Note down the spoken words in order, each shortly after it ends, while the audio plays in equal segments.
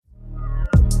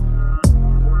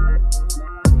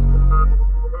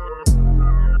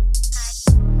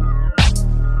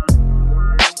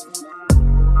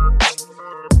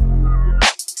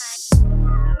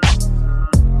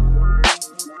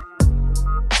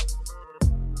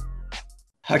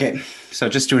Okay, so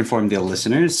just to inform the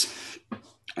listeners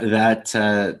that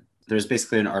there's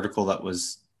basically an article that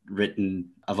was written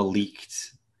of a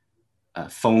leaked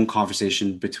phone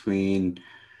conversation between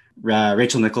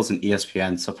Rachel Nichols and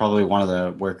ESPN, so probably one of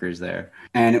the workers there.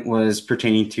 And it was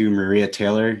pertaining to Maria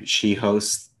Taylor. She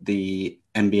hosts the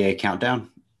NBA Countdown.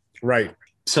 Right.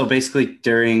 So basically,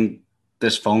 during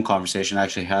this phone conversation, I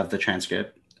actually have the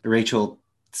transcript. Rachel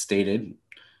stated,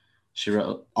 she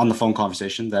wrote on the phone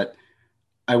conversation that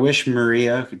I wish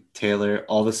Maria Taylor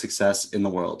all the success in the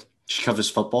world. She covers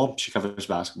football, she covers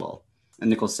basketball. And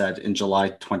Nichols said in July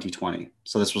 2020.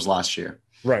 So this was last year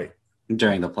Right.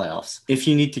 during the playoffs. If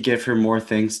you need to give her more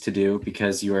things to do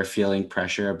because you are feeling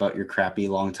pressure about your crappy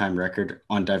long time record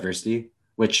on diversity,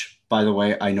 which, by the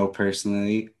way, I know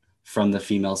personally from the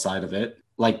female side of it,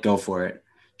 like, go for it.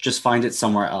 Just find it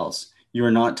somewhere else. You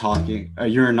are not talking,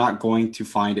 you're not going to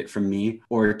find it from me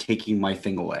or taking my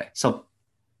thing away. So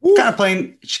Woo. she's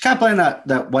kind of playing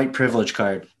that white privilege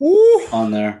card Woo.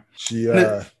 on there. She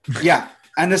Yeah.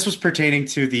 And this was pertaining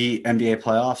to the NBA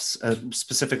playoffs,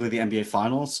 specifically the NBA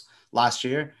finals last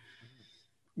year,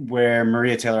 where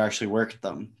Maria Taylor actually worked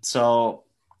them. So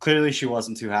clearly she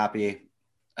wasn't too happy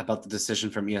about the decision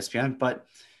from ESPN. But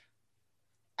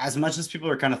as much as people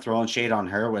are kind of throwing shade on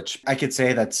her, which I could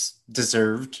say that's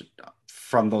deserved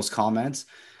from those comments,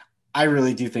 I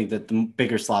really do think that the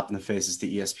bigger slap in the face is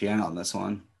the ESPN on this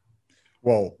one.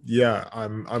 well, yeah,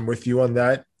 I'm with you on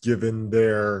that, given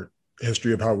their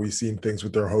history of how we've seen things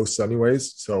with their hosts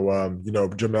anyways. So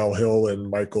Jamel Hill and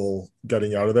Michael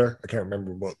getting out of there. I can't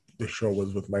remember what the show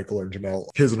was with Michael and Jamel.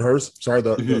 His and hers. Sorry,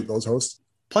 Mhm. those hosts.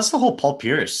 Plus the whole Paul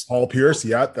Pierce. Paul Pierce,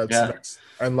 yeah, that's Yeah. next.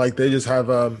 And like they just have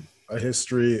a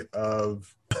history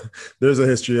of there's a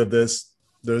history of this.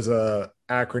 There's a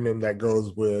acronym that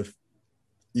goes with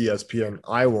ESPN.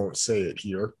 I won't say it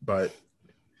here, but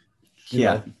you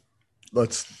Yeah. know,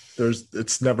 let's there's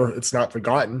it's not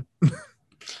forgotten.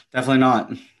 Definitely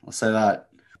not. I'll say that.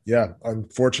 Yeah,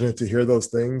 unfortunate to hear those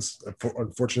things.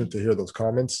 Unfortunate to hear those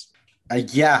comments.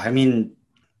 Yeah, I mean,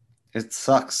 it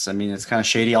sucks. I mean, it's kind of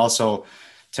shady. Also,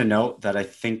 to note that I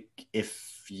think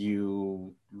if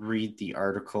you read the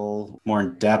article more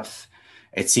in depth,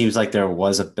 it seems like there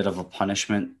was a bit of a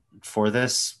punishment for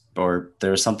this, or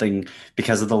there was something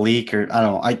because of the leak, or I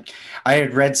don't know. I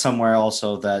had read somewhere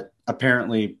also that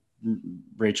apparently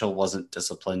Rachel wasn't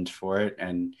disciplined for it,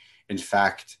 and in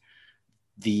fact,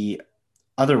 the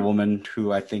other woman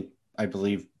who I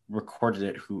believe recorded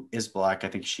it, who is black, I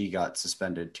think she got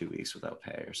suspended 2 weeks without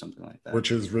pay or something like that.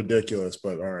 Which is ridiculous,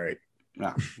 but all right.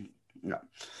 No, no.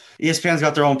 ESPN's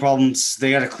got their own problems.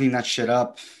 They got to clean that shit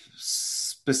up,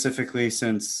 specifically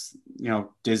since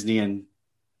Disney and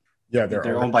Yeah, they're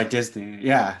they're on owned it. by Disney.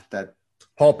 Yeah, that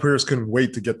Paul Pierce couldn't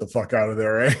wait to get the fuck out of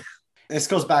there, right? this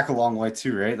goes back a long way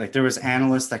too, right? Like there was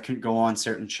analysts that couldn't go on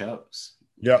certain shows.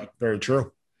 Yep, Like, very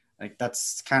true. like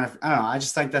that's kind of I don't know. I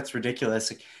just think that's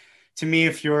ridiculous. Like, to me,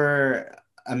 if you're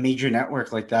a major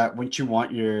network like that, wouldn't you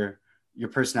want your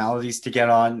personalities to get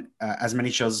on as many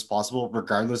shows as possible,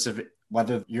 regardless of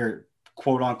whether you're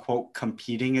quote unquote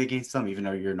competing against them, even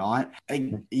though you're not?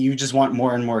 You just want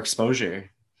more and more exposure.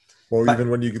 Well, even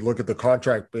But when you look at the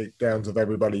contract breakdowns of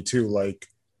everybody too, like,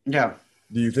 yeah,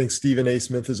 do you think Stephen A.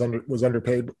 Smith was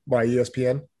underpaid by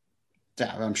ESPN?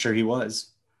 yeah, I'm sure he was.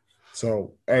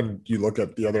 So, and you look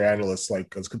at the other analysts,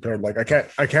 like as compared, like I can't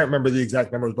remember the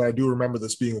exact numbers, but I do remember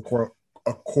this being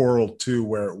a quarrel too,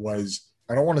 where it was.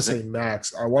 I don't want to Was say it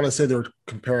max. I want to say they were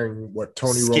comparing what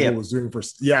Tony Romo Skip? was doing for.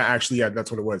 Yeah, actually, yeah, that's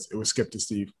what it was. It was Skip to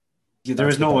Steve. There That's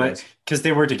was what no that way was. because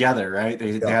they were together, right?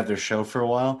 They Yeah, had their show for a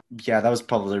while. Yeah, that was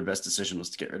probably their best decision was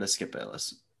to get rid of Skip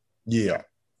Bayless. yeah.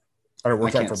 And it I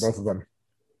worked out can't. for both of them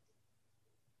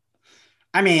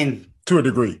I mean, to a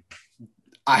degree.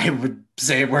 I would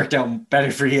say it worked out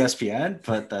better for ESPN,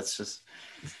 but that's just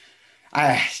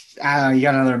I I don't know. You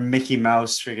got another Mickey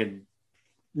Mouse freaking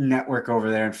network over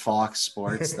there in Fox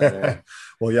Sports that are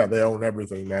Well, yeah, they own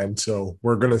everything, man. So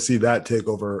we're gonna see that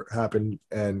takeover happen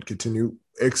and continue,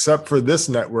 except for this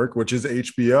network, which is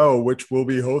HBO, which will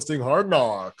be hosting Hard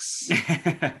Knocks.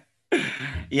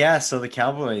 yeah. So the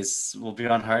Cowboys will be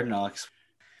on Hard Knocks.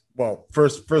 Well,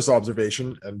 first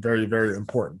observation and very very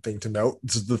important thing to note.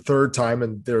 This is the third time,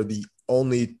 and they're the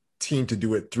only team to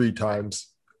do it three times,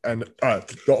 and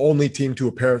the only team to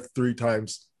appear three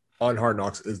times on Hard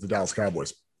Knocks is the Dallas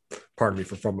Cowboys. Pardon me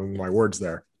for fumbling my words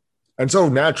there. And so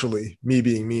naturally, me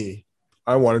being me,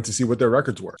 I wanted to see what their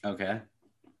records were. Okay.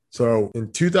 So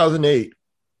in 2008,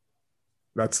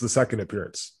 that's the second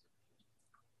appearance.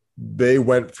 They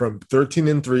went from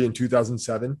 13-3 in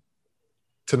 2007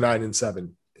 to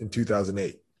 9-7 in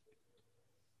 2008.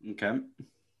 Okay.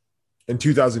 In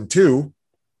 2002,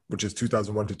 which is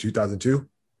 2001 to 2002.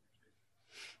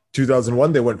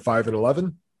 2001, they went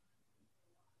 5-11.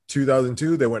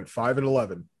 2002, they went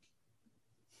 5-11.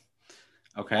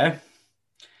 Okay.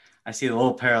 I see a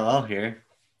little parallel here.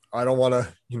 I don't want to,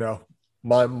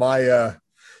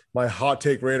 my hot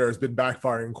take radar has been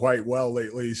backfiring quite well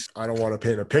lately. I don't want to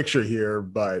paint a picture here,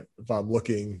 but if I'm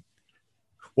looking,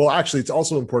 well, actually, it's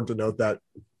also important to note that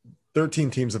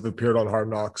 13 teams have appeared on Hard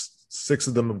Knocks. 6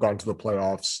 of them have gone to the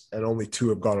playoffs, and only 2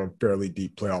 have gone on fairly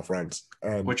deep playoff runs.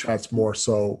 And that's more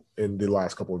so in the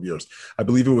last couple of years. I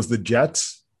believe it was the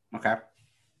Jets. Okay.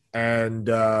 And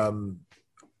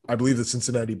I believe the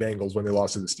Cincinnati Bengals when they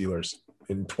lost to the Steelers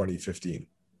in 2015.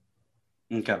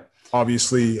 Okay.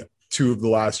 Obviously, 2 of the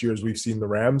last years we've seen the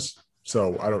Rams,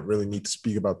 so I don't really need to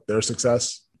speak about their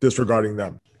success, disregarding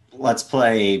them. Let's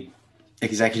play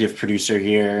executive producer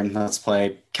here. Let's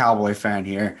play Cowboy fan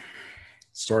here.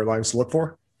 Storylines to look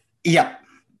for? Yeah.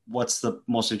 What's the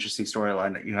most interesting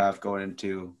storyline that you have going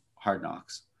into Hard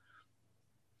Knocks?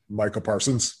 Micah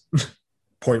Parsons,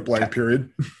 point blank,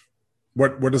 period.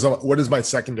 What does my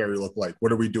secondary look like?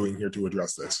 What are we doing here to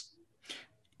address this?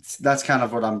 That's kind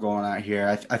of what I'm going at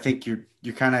here. I think you're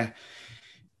kind of.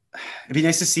 It'd be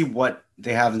nice to see what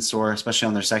they have in store, especially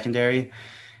on their secondary.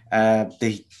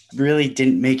 They really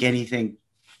didn't make anything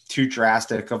too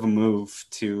drastic of a move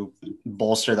to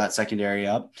bolster that secondary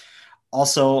up.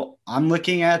 Also, I'm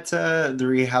looking at the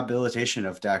rehabilitation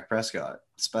of Dak Prescott,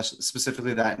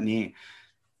 specifically that knee.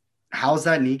 How's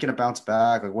that knee going to bounce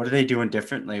back? Like, what are they doing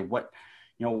differently? What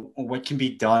can be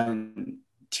done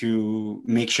to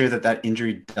make sure that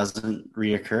injury doesn't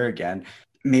reoccur again?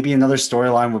 Maybe another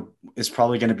storyline is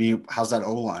probably going to be, how's that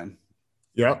O-line?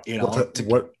 Yeah.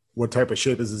 What type of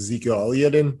shape is Ezekiel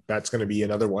Elliott in? That's going to be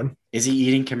another one. Is he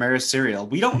eating Chimera cereal?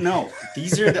 We don't know.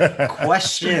 These are the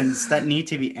questions that need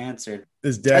to be answered.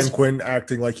 Is Dan Quinn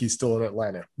acting like he's still in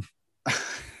Atlanta?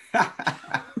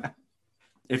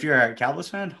 If you're a Cowboys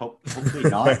fan, hopefully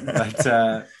not.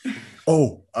 But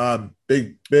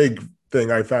big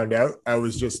thing I found out. I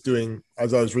was just doing,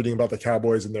 as I was reading about the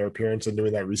Cowboys and their appearance and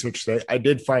doing that research today, I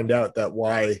did find out that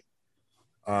why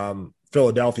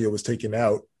Philadelphia was taken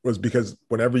out was because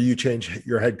whenever you change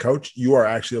your head coach, you are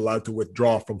actually allowed to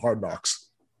withdraw from Hard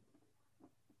Knocks.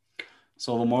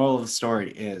 So the moral of the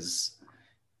story is,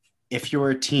 if you're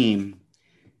a team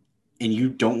and you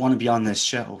don't want to be on this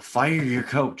show, fire your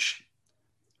coach.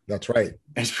 That's right.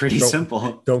 It's pretty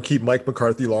simple. Don't keep Mike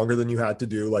McCarthy longer than you had to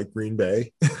do, like Green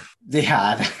Bay. They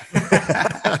had.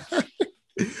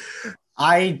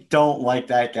 I don't like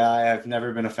that guy. I've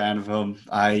never been a fan of him.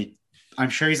 I'm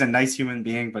sure he's a nice human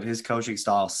being, but his coaching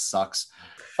style sucks.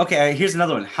 Okay, here's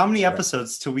another one. How many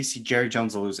episodes till we see Jerry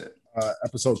Jones lose it?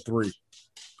 Episode 3.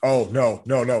 Oh, no.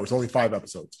 It's only 5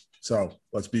 episodes. So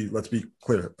let's be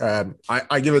clear.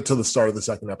 I give it to the start of the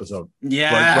second episode.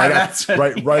 Yeah,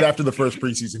 right after the first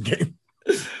preseason game.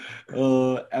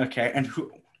 Okay. And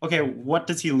what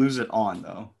does he lose it on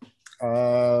though?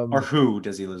 Or who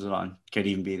does he lose it on? Could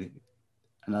even be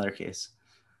another case.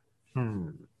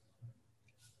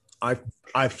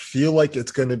 I feel like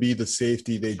it's going to be the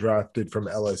safety they drafted from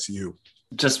LSU.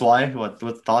 Just why? What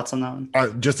thoughts on that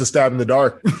one? Just a stab in the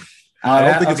dark.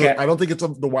 I don't think it's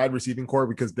the wide receiving core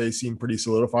because they seem pretty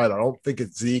solidified. I don't think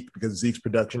it's Zeke because Zeke's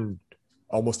production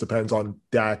almost depends on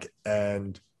Dak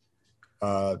and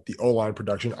the O-line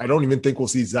production. I don't even think we'll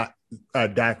see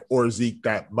Dak or Zeke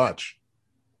that much,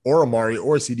 or Amari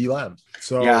or CeeDee Lamb.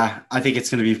 So yeah, I think it's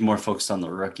going to be more focused on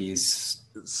the rookies.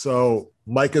 So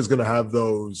Micah's going to have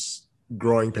those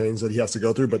growing pains that he has to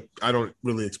go through, but I don't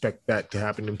really expect that to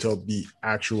happen until the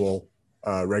actual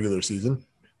regular season.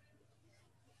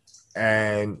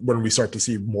 And when we start to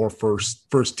see more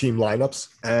first team lineups,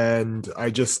 and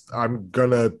I'm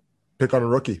gonna pick on a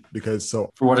rookie because for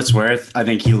what it's worth, I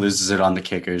think he loses it on the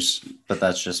kickers, but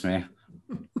that's just me.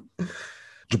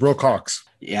 Jabril Cox.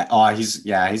 Yeah. He's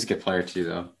a good player too,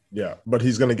 though. Yeah, but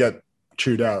he's gonna get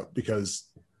chewed out because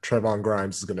Trevon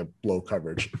Grimes is gonna blow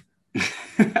coverage.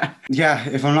 Yeah,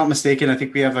 if I'm not mistaken, I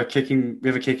think we have a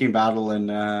kicking battle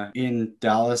in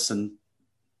Dallas, and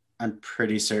I'm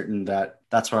pretty certain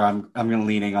that's where I'm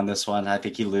leaning on this one. I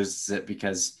think he loses it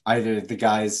because either the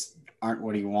guys aren't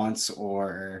what he wants,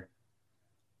 or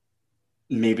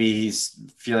maybe he's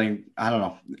feeling, I don't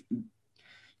know.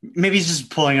 Maybe he's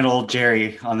just pulling an old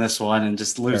Jerry on this one and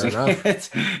just losing it.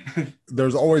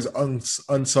 There's always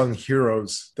unsung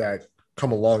heroes that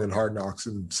come along in Hard Knocks,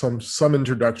 and some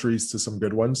introductories to some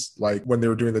good ones. Like when they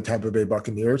were doing the Tampa Bay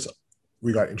Buccaneers,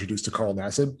 we got introduced to Carl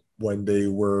Nassib. When they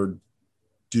were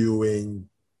doing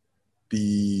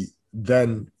the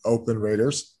then Oakland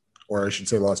Raiders, or I should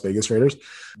say Las Vegas Raiders,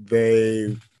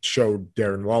 they showed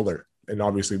Darren Waller and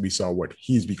obviously we saw what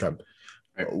he's become.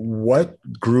 Right. What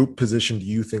group position do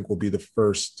you think will be the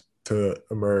first to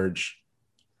emerge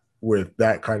with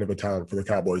that kind of a talent for the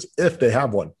Cowboys, if they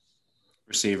have one?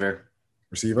 Receiver.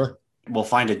 Receiver? We'll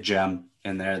find a gem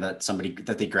in there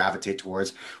that they gravitate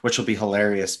towards, which will be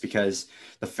hilarious because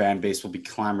the fan base will be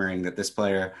clamoring that this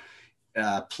player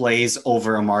plays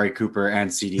over Amari Cooper and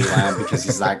CeeDee Lamb because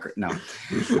he's that great. No.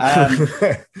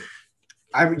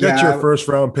 Get your first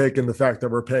round pick and the fact that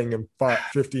we're paying him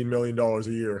 $15 million a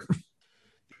year.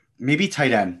 Maybe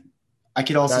tight end. I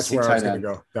could also see tight end.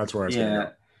 That's where I was going to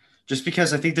go. Just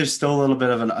because I think there's still a little bit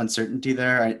of an uncertainty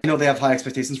there. I know they have high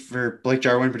expectations for Blake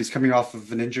Jarwin, but he's coming off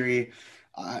of an injury.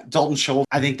 Dalton Schultz,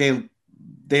 I think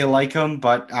they like him,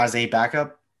 but as a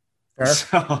backup.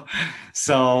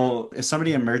 So if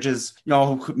somebody emerges,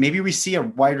 maybe we see a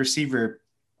wide receiver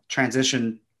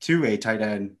transition to a tight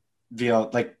end via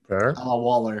like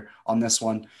Waller on this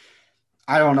one.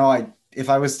 I don't know. If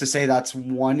I was to say that's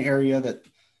one area that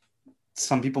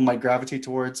some people might gravitate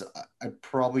towards, I'm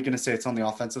probably going to say it's on the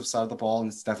offensive side of the ball, and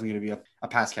it's definitely going to be a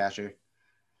pass catcher.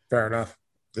 Fair enough.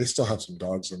 They still have some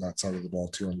dogs on that side of the ball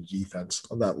too, on the defense,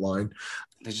 on that line.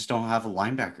 They just don't have a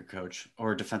linebacker coach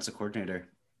or a defensive coordinator.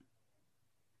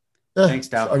 Yeah, thanks,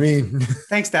 Dallas.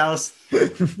 Thanks, Dallas.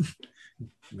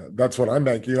 That's what I'm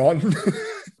banking on.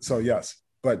 So yes,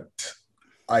 but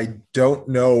I don't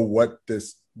know what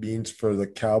this means for the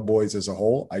Cowboys as a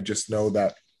whole. I just know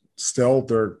that still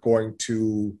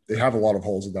they have a lot of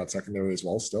holes in that secondary as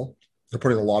well. Still, they're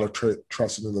putting a lot of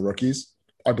trust into the rookies.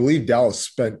 I believe Dallas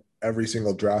spent every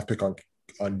single draft pick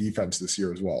on defense this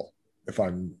year as well, if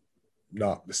I'm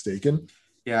not mistaken.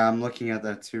 Yeah, I'm looking at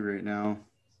that too right now.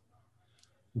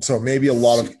 So maybe a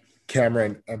lot of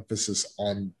camera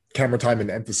time and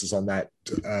emphasis on that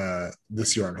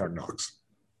this year on Hard Knocks.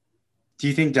 Do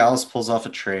you think Dallas pulls off a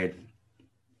trade?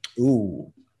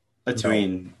 Ooh.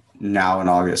 Between now and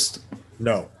August?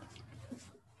 No.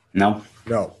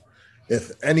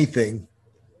 If anything,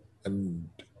 and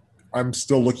I'm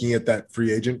still looking at that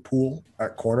free agent pool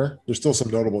at corner. There's still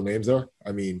some notable names there.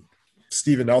 I mean,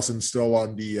 Steven Nelson's still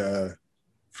on the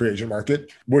free agent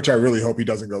market, which I really hope he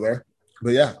doesn't go there.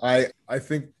 But yeah, I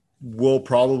think we'll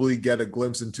probably get a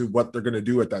glimpse into what they're going to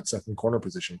do at that second corner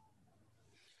position.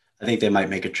 I think they might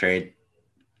make a trade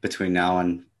between now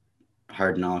and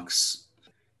Hard Knocks.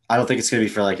 I don't think it's going to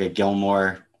be for like a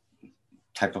Gilmore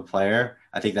type of player.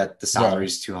 I think that the salary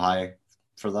is too high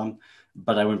for them.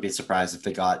 But I wouldn't be surprised if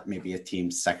they got maybe a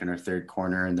team's second or third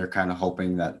corner, and they're kind of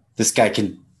hoping that this guy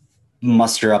can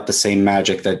muster up the same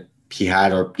magic that he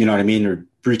had, or you know what I mean, or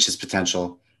reach his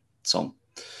potential. So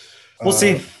we'll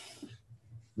see.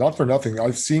 Not for nothing.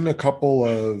 I've seen a couple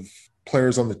of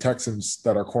players on the Texans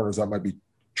that are corners that might be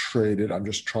traded. I'm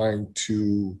just trying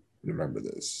to remember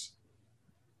this.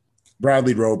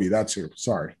 Bradley Roby, that's who.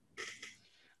 Sorry.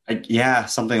 Yeah,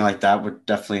 something like that would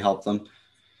definitely help them.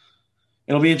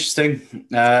 It'll be interesting.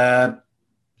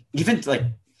 Even like,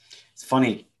 it's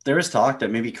funny. There is talk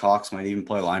that maybe Cox might even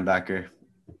play linebacker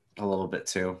a little bit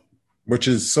too. Which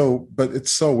is but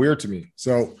it's so weird to me.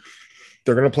 So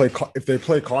they're going to play, if they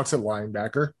play Cox at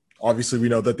linebacker, obviously we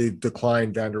know that they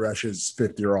declined Van Der Esch's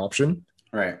fifth-year option.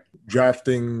 Right.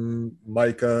 Drafting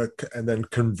Micah and then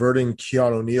converting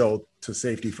Keanu Neal to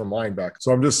safety from linebacker.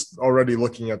 So I'm just already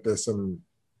looking at this and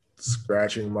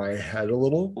scratching my head a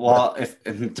little. Well, if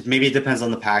maybe it depends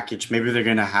on the package. Maybe they're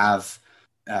going to have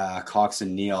Cox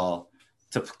and Neal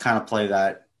to kind of play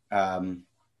that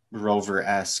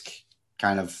Rover-esque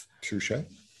kind of. Touche.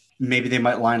 Maybe they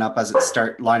might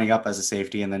start lining up as a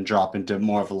safety and then drop into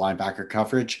more of a linebacker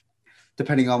coverage,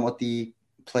 depending on what the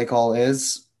play call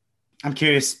is. I'm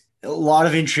curious. A lot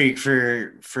of intrigue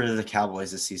for the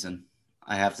Cowboys this season,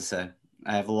 I have to say.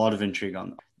 I have a lot of intrigue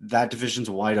on them. That division's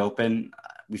wide open.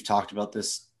 We've talked about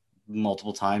this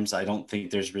multiple times. I don't think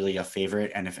there's really a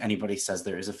favorite. And if anybody says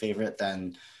there is a favorite,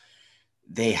 then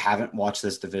they haven't watched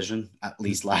this division, at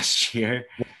least last year.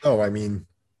 No, I mean,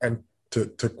 and to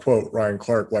quote Ryan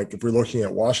Clark, like if we're looking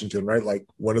at Washington, right? Like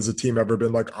when has a team ever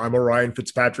been like, I'm a Ryan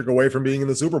Fitzpatrick away from being in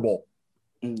the Super Bowl?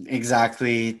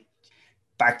 Exactly.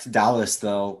 Back to Dallas,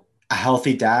 though. A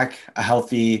healthy Dak, a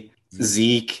healthy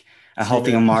Zeke, a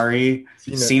healthy Amari.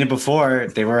 Seen it before.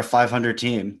 They were a 500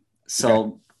 team.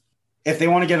 So if they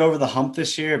want to get over the hump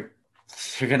this year,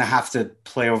 they're going to have to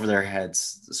play over their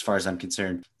heads as far as I'm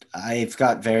concerned. I've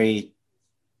got very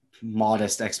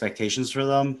modest expectations for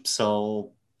them.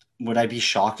 So would I be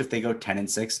shocked if they go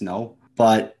 10-6? No.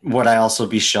 But would I also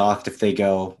be shocked if they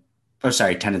go,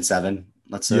 10-7?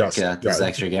 Let's get this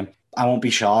extra game. I won't be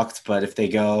shocked, but if they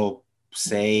go,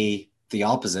 say, the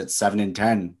opposite,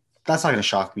 7-10, that's not going to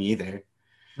shock me either.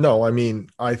 No, I mean,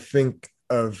 I think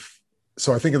of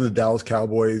So I think of the Dallas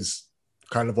Cowboys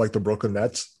kind of like the Brooklyn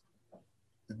Nets.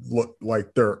 Look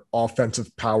like their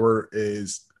offensive power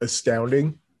is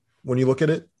astounding when you look at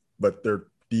it, but their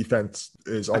defense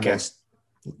is Okay. almost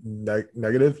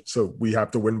negative. So we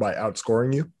have to win by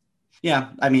outscoring you.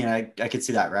 Yeah, I mean, I could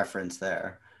see that reference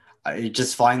there. I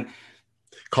just find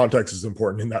Context is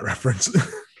important in that reference.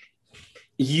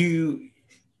 you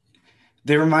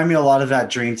they remind me a lot of that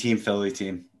Dream Team Philly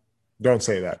team. Don't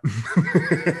say that.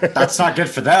 That's not good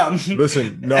for them.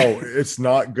 Listen, no, it's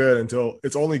not good until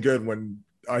it's only good when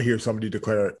I hear somebody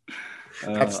declare it.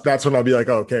 That's when I'll be like,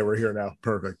 oh, okay, we're here now.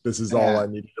 Perfect. This is all I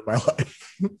needed in my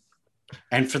life.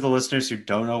 And for the listeners who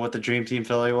don't know what the Dream Team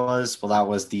Philly was, well, that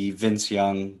was the Vince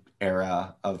Young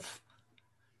era of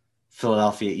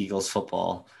Philadelphia Eagles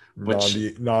football, which,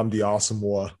 Namdi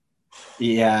Asamoah.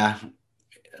 yeah,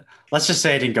 let's just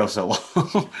say it didn't go so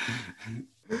well.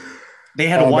 They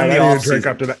had won the offseason.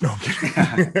 After that. No,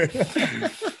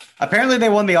 apparently, they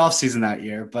won the offseason that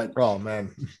year, but oh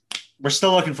man, we're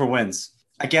still looking for wins.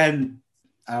 Again,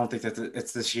 I don't think that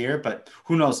it's this year, but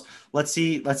who knows? Let's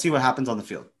see what happens on the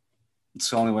field. It's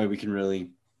the only way we can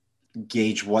really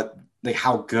gauge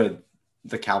how good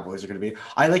the Cowboys are going to be.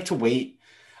 I like to wait.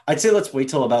 I'd say let's wait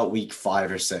till about week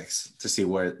 5 or 6 to see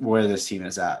where this team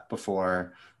is at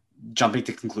before jumping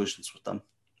to conclusions with them.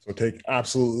 So take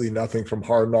absolutely nothing from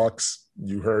Hard Knocks.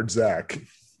 You heard Zach.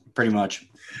 Pretty much.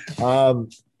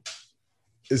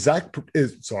 Is Dak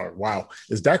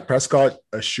Prescott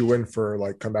a shoo-in for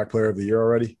like comeback player of the year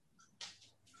already?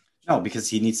 No, because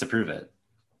he needs to prove it.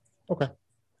 Okay.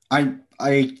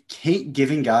 I hate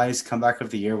giving guys comeback of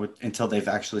the year until they've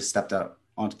actually stepped out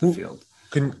onto the field.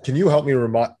 Can you help me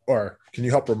can you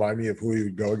help remind me of who you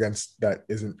would go against that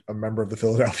isn't a member of the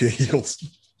Philadelphia Eagles?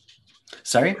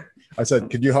 Sorry? I said,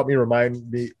 can you help remind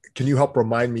me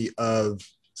of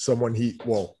someone who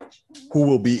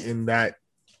will be in that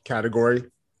category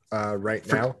right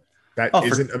now that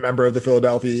isn't a member of the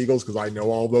Philadelphia Eagles? Because I know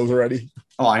all of those already.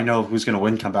 Oh, I know who's going to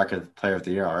win comeback of player of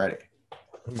the year already.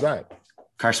 Who's that?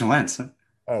 Carson Wentz.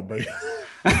 Oh, but yeah,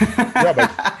 but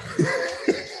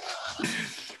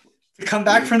to come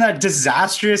back from that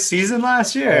disastrous season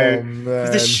last year,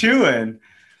 the shoo-in.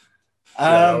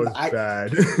 That was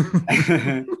bad.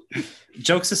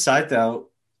 Jokes aside, though,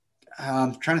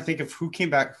 I'm trying to think of who came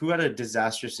back, who had a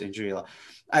disastrous injury.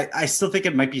 I still think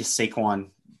it might be Saquon.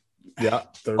 Yeah,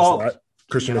 there's that.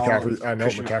 Christian McCaffrey. I know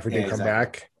McCaffrey did come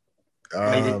back.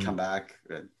 He did come back.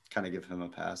 Kind of give him a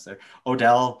pass there.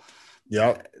 Odell.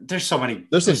 Yeah, there's so many.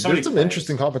 There's some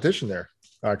interesting competition there,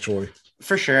 actually.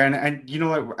 For sure, and you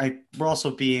know what? We're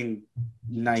also being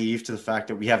naive to the fact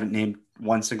that we haven't named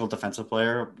one single defensive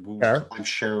player. I'm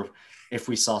sure if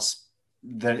we saw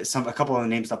a couple of the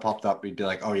names that popped up, we'd be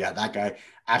like, oh yeah, that guy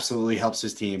absolutely helps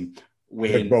his team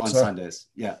win on Sundays.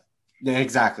 Yeah,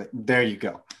 exactly. There you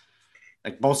go.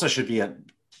 Like Bosa should be at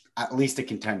least a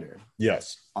contender.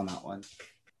 Yes, on that one.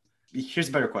 Here's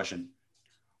a better question.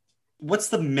 What's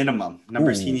the minimum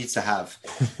numbers he needs to have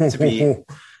to be?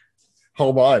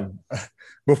 Hold on.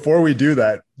 Before we do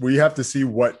that, we have to see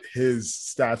what his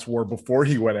stats were before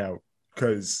he went out,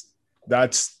 because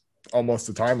that's almost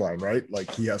the timeline, right? Like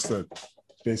he has to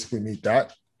basically meet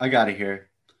that. I got it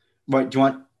here. What do you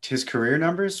want? His career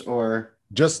numbers or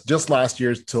just last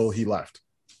year till he left?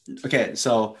 Okay,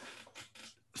 so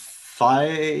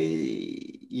 5.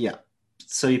 Yeah,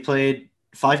 so he played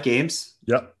 5 games.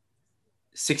 Yep.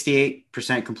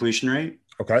 68% completion rate.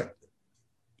 Okay.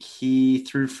 He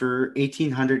threw for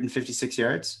 1,856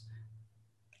 yards,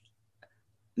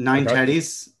 9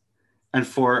 TDs, and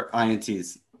 4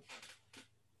 INTs.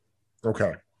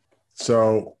 Okay.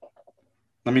 So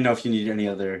let me know if you need any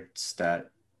other stat.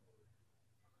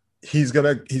 He's got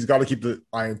to keep the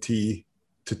INT to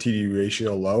TD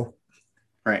ratio low.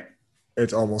 Right.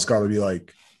 It's almost got to be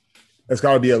it's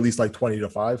got to be at least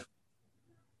 20-5.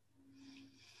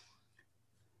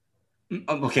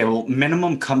 Okay, well,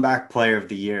 minimum comeback player of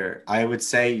the year, I would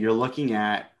say you're looking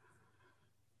at,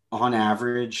 on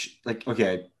average,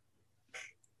 okay,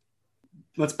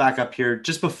 let's back up here.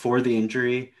 Just before the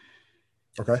injury,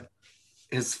 okay,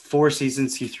 his 4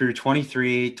 seasons, he threw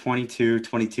 23, 22,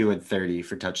 22, and 30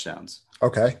 for touchdowns.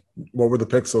 Okay. What were the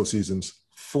picks those seasons?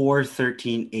 4,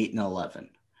 13, 8, and 11.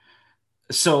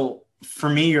 So for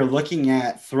me, you're looking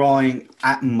at throwing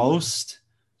at most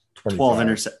 12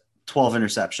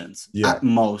 interceptions at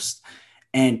most,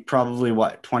 and probably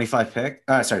 25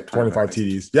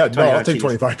 TDs. Yeah, no, I'll take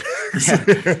 25 picks.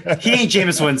 Yeah. He ain't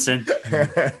Jameis Winston.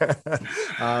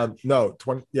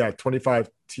 25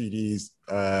 TDs,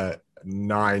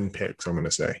 9 picks, I'm going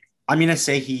to say. I'm going to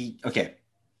say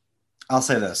I'll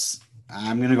say this.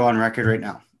 I'm going to go on record right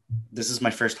now. This is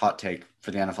my first hot take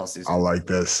for the NFL I season. like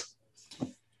this.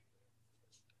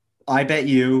 I bet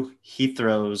you he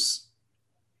throws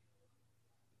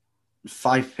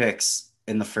 5 picks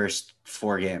in the first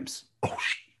 4 games. Oh,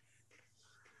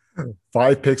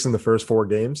 5 picks in the first 4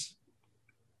 games.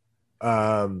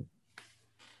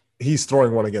 He's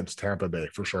throwing one against Tampa Bay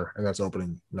for sure, and that's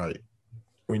opening night.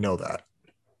 We know that.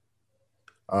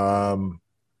 Damn,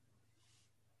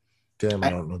 I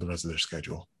don't know the rest of their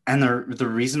schedule. And the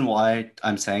reason why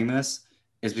I'm saying this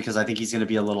is because I think he's going to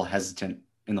be a little hesitant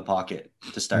in the pocket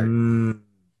to start.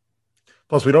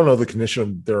 Plus, we don't know the condition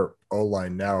of their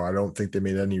O-line now. I don't think they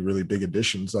made any really big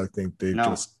additions. I think they've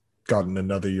just gotten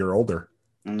another year older.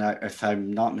 And if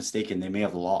I'm not mistaken, they may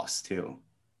have lost too.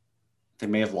 They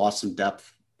may have lost some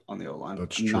depth on the O-line.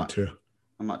 That's true too.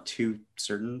 I'm not too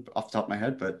certain off the top of my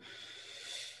head, but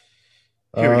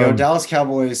here we go. Dallas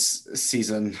Cowboys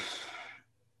season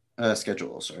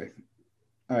schedule. Sorry.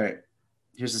 All right.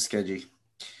 Here's the schedule.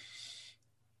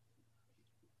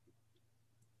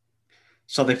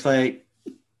 So they play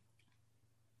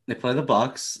the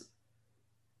Bucs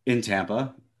in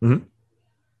Tampa. Mm-hmm.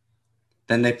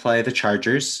 Then they play the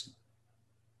Chargers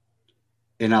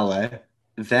in LA.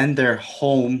 Then they're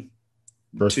home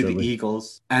to the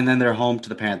Eagles, and then they're home to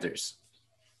the Panthers.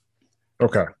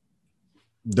 Okay.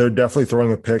 They're definitely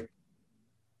throwing a pick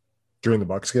during the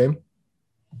Bucs game.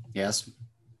 Yes.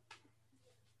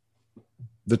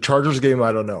 The Chargers game,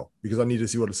 I don't know, because I need to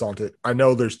see what Asante. I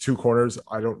know there's 2 corners.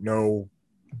 I don't know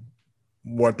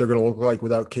what they're going to look like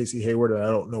without Casey Hayward, and I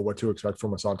don't know what to expect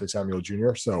from Asante Samuel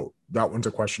Jr. So that one's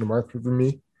a question mark for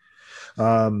me.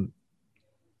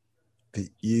 The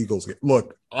Eagles game.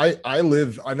 Look, I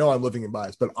know I'm living in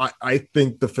bias, but I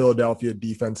think the Philadelphia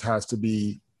defense has to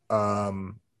be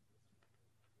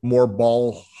more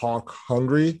ball hawk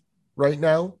hungry right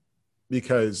now,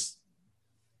 because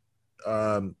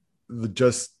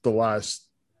just the last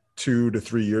 2 to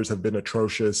 3 years have been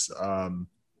atrocious in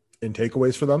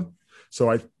takeaways for them.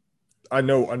 So I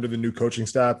know under the new coaching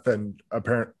staff and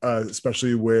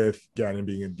especially with Gannon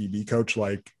being a DB coach,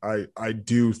 like I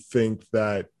do think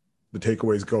that the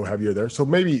takeaways go heavier there. So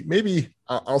maybe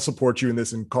I'll support you in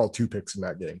this and call 2 picks in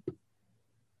that game.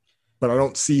 But I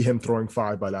don't see him throwing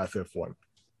 5 by that 5th one.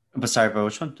 But sorry, by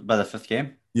which one? By the 5th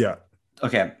game? Yeah.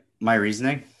 Okay. My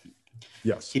reasoning.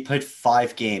 Yes. He played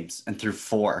 5 games and threw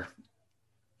 4.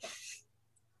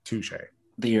 Touche.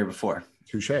 The year before.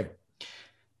 Touche.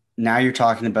 Now you're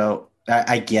talking about,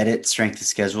 I get it, strength of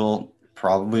schedule,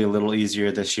 probably a little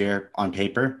easier this year on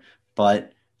paper,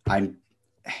 but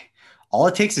all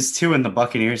it takes is 2 in the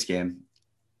Buccaneers game.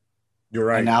 You're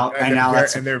right.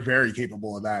 And they're very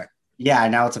capable of that. Yeah,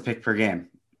 now it's a pick per game.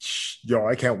 Yo,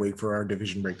 I can't wait for our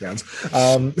division breakdowns.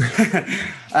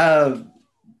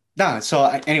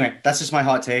 Anyway, that's just my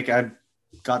hot take. I've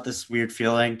got this weird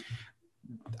feeling.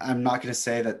 I'm not going to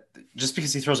say that just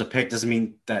because he throws a pick doesn't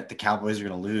mean that the Cowboys are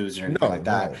going to lose or anything like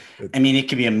that. No. I mean, it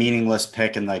could be a meaningless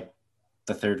pick in like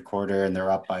the 3rd quarter and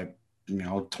they're up by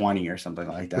 20 or something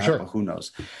like that. Sure. But who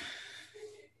knows?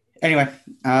 Anyway,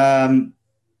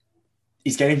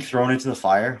 he's getting thrown into the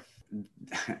fire.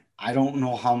 I don't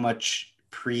know how much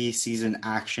preseason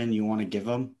action you want to give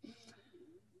him.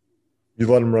 You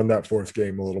let him run that 4th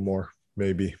game a little more,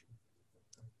 maybe.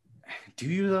 Do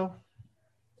you though?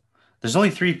 There's only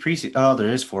 3 preseason. Oh, there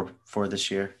is 4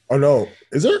 this year. Oh no,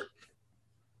 is there?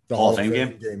 The Hall of Fame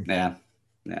game? Yeah.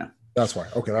 That's why.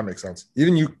 Okay, that makes sense.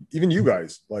 Even you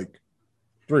guys, like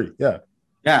 3, yeah.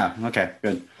 Yeah. Okay.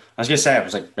 Good. I was gonna say,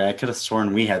 I could have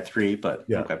sworn we had 3, but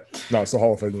yeah. Okay. No, it's the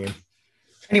Hall of Fame game.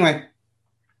 Anyway.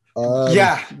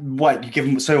 Yeah. What you give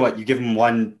him? So what you give him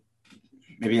one,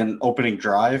 maybe an opening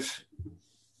drive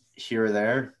here or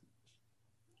there.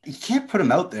 You can't put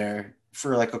him out there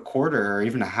for like a quarter or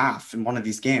even a half in one of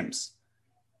these games.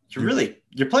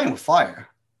 You're playing with fire.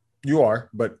 You are,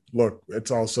 but look,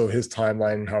 it's also his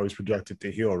timeline and how he's projected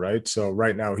to heal, right? So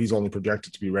right now he's only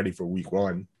projected to be ready for week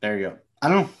 1. There you go. I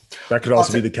don't know. That could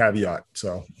also be the caveat.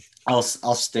 So I'll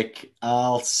stick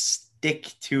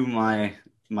to my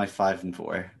 5 and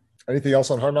 4. Anything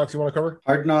else on Hard Knocks you want to cover?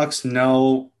 Hard Knocks,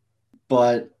 no,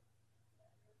 but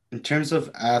in terms of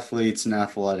athletes and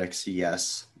athletics,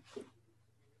 yes.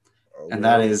 And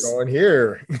that is going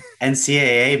here.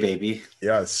 NCAA, baby.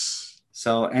 Yes.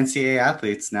 So NCAA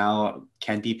athletes now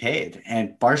can be paid,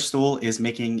 and Barstool is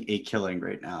making a killing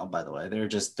right now. By the way,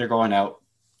 they're going out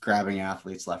grabbing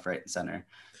athletes left, right, and center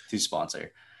to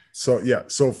sponsor. So yeah.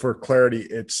 So for clarity,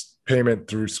 it's payment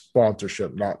through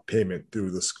sponsorship, not payment through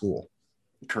the school.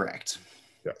 Correct.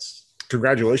 Yes.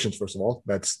 Congratulations, first of all.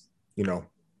 That's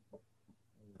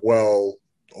well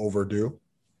overdue.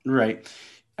 Right.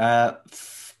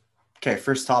 Okay,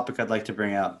 first topic I'd like to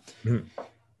bring up. Mhm.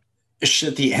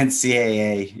 Should the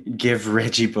NCAA give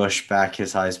Reggie Bush back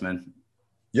his Heisman?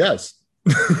 Yes.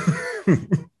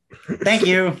 Thank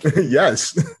you.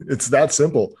 Yes, it's that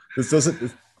simple. This doesn't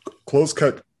it's close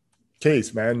cut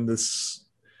case, man. This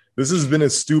has been a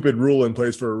stupid rule in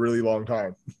place for a really long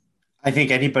time. I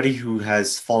think anybody who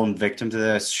has fallen victim to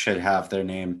this should have their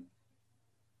name.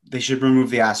 They should remove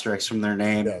the asterisks from their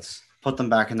name, Yes. put them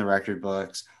back in the record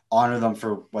books, honor them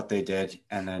for what they did,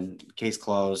 and then case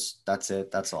closed. That's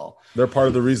it. That's all. They're part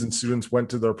of the reason students went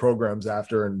to their programs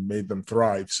after and made them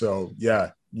thrive. So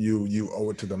yeah, you owe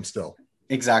it to them still.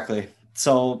 Exactly.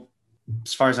 So,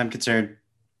 as far as I'm concerned,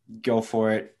 go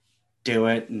for it, do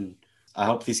it, and I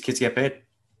hope these kids get paid.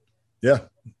 Yeah,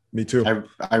 me too.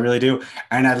 I really do,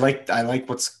 and I like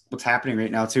what's happening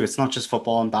right now too. It's not just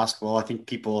football and basketball. I think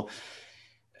people,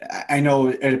 I know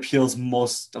it appeals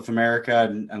most of America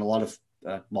and a lot of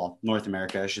well, North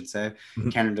America, I should say,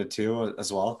 Mhm. Canada too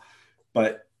as well.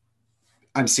 But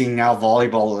I'm seeing now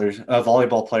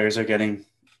volleyball players are getting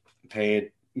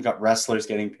paid. We've got wrestlers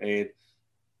getting paid.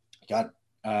 Got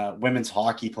women's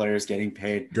hockey players getting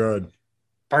paid. Good.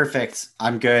 Perfect.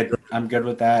 I'm good. I'm good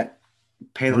with that.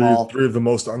 Pay them Three, all. three of the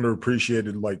most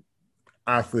underappreciated like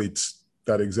athletes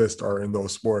that exist are in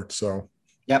those sports. So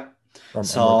Yep. I'm right there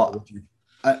So with you.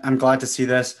 I'm glad to see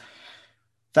this.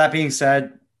 That being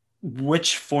said,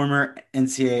 which former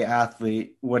NCAA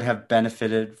athlete would have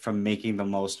benefited from making the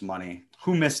most money?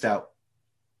 Who missed out?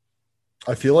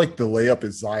 I feel like the layup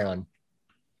is Zion.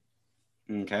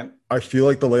 Okay. I feel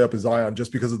like the layup is Zion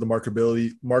just because of the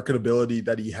marketability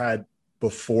that he had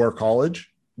before college.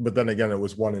 But then again, it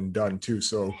was one and done too.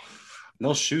 So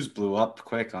Those shoes blew up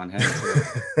quick on him too.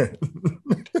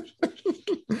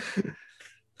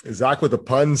 Zach with the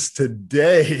puns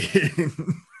today.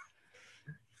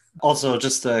 Also,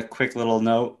 just a quick little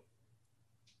note.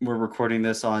 We're recording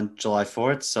this on July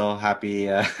 4th, so happy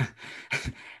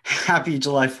happy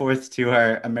July 4th to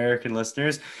our American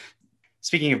listeners.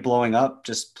 Speaking of blowing up,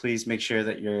 just please make sure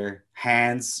that your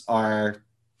hands are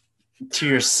to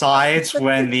your sides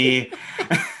when the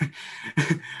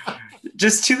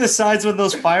just to the sides when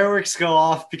those fireworks go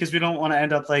off, because we don't want to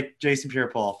end up like Jason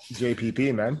Pierre-Paul.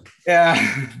 JPP, man. Yeah.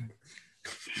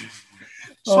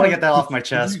 Just want to get that off my Did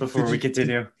chest you- before did we you-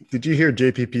 continue. Did you hear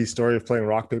JPP's story of playing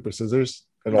rock, paper, scissors?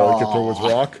 And all he could throw was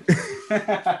rock?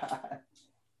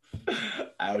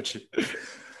 Ouch.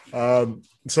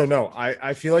 So no,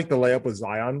 I feel like the layup was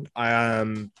Zion.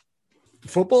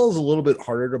 Football is a little bit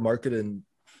harder to market,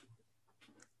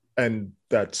 and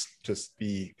that's just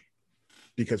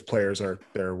because players are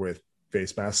there with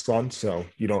face masks on, so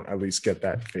you don't at least get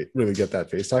that really get that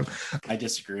face time. I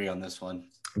disagree on this one.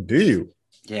 Do you?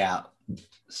 Yeah.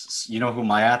 You know who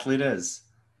my athlete is?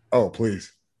 Oh,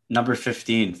 please. Number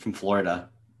 15 from Florida.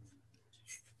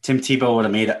 Tim Tebow would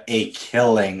have made a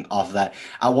killing off of that.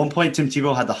 At one point, Tim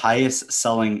Tebow had the highest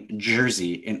selling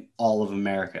jersey in all of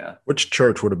America. Which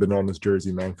church would have been on this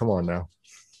jersey, man? Come on now.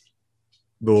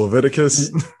 The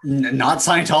Leviticus. Not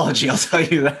Scientology, I'll tell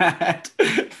you that.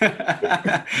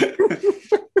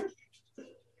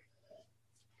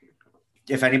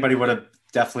 If anybody would have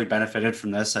definitely benefited from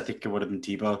this, I think it would have been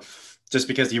Tebow, just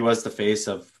because he was the face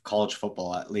of college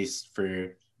football, at least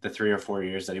for the 3 or 4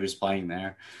 years that he was playing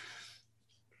there.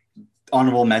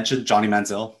 Honorable mention, Johnny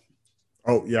Manziel.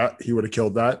 Oh yeah, he would have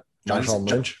killed that. Marshawn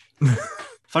Lynch.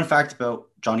 Fun fact about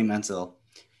Johnny Manziel: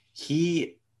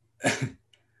 he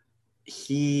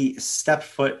stepped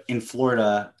foot in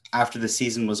Florida after the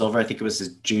season was over. I think it was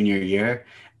his junior year,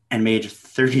 and made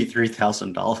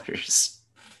 $33,000.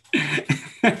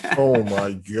 Oh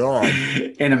my god!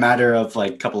 In a matter of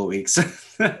like a couple of weeks.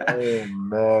 Oh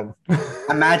man!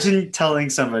 Imagine telling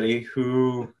somebody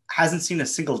who hasn't seen a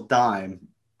single dime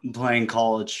playing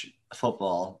college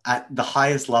football at the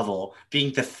highest level,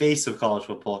 being the face of college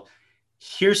football,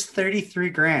 here's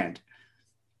 33 grand.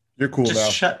 You're cool now.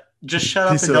 Just shut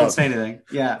up Piece and it don't up. say anything.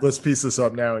 Yeah. Let's piece this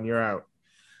up now, and you're out.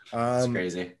 It's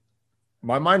crazy.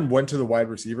 My mind went to the wide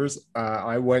receivers.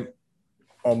 I went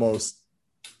almost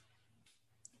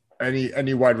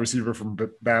any wide receiver from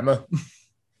Bama.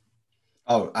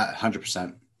 Oh,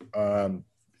 100%. 100%.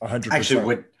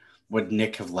 Actually, would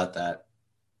Nick have let that?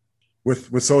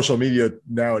 With social media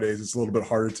nowadays, it's a little bit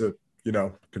harder to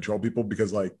control people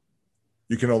because like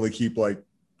you can only keep like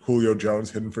Julio Jones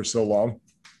hidden for so long.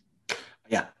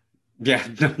 Yeah.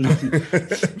 No.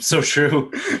 So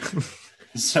true.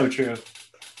 So true.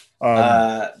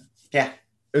 Yeah.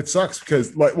 It sucks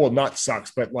because not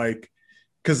sucks, but like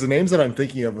because the names that I'm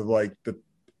thinking of are like the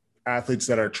athletes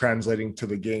that are translating to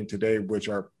the game today, which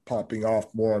are popping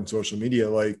off more on social media.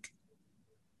 Like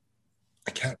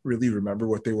I can't really remember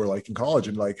what they were like in college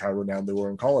and like how renowned they were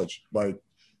in college. Like,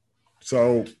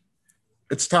 so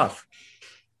it's tough.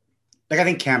 Like I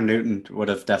think Cam Newton Fair. would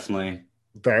have definitely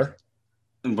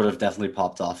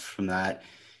popped off from that.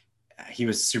 He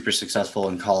was super successful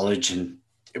in college, and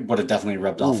it would have definitely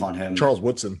rubbed off Ooh, on him. Charles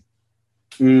Woodson.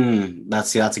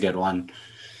 That's a good one.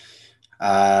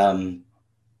 Trying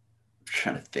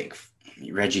to think.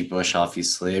 Reggie Bush,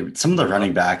 obviously. Some of the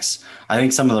running backs. I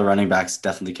think some of the running backs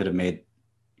definitely could have made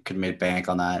bank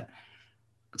on that.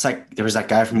 It's like there was that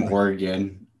guy from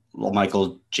Oregon,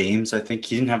 Michael James. I think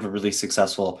he didn't have a really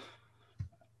successful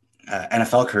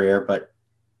NFL career, but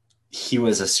he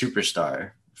was a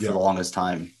superstar for the longest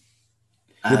time.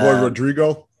 Your boy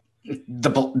Rodrigo.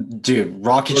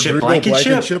 Rocket Ship,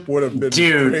 Blankenship would have been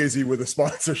crazy with a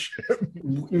sponsorship.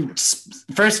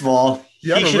 First of all, he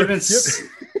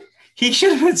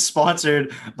should have been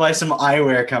sponsored by some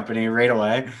eyewear company right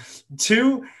away.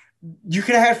 Two, you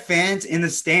could have fans in the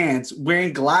stands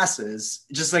wearing glasses,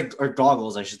 or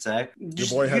goggles, I should say. Your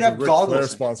boy has a Ric Flair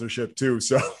sponsorship too,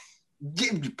 so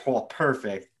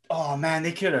perfect. Oh man,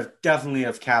 they could have definitely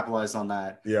capitalized on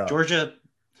that. Yeah, Georgia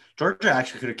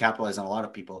actually could have capitalized on a lot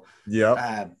of people.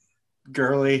 Yeah,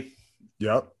 Gurley.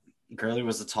 Yep, Gurley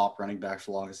was the top running back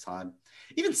for the longest time.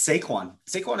 Even Saquon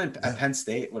at Penn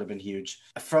State would have been huge.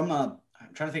 I'm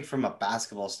trying to think from a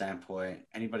basketball standpoint.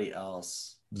 Anybody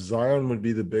else? Zion would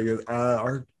be the biggest.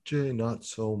 RJ, not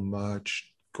so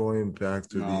much. Going back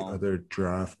to the other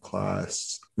draft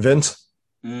class, Vince.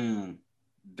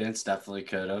 Vince definitely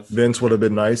could have. Vince would have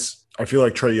been nice. I feel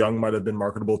like Trae Young might have been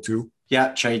marketable too.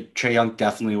 Yeah, Trae Young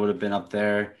definitely would have been up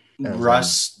there.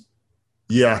 Russ.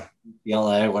 Yeah.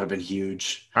 LA would have been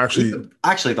huge. Actually,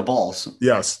 the Bulls.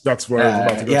 Yes, that's where I was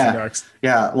about to go to next.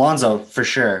 Yeah, Lonzo for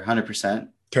sure, 100%.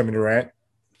 Kevin Durant.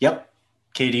 Yep.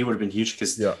 KD would have been huge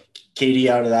because KD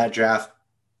out of that draft,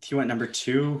 he went number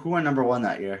 2. Who went number 1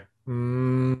 that year?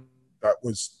 That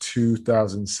was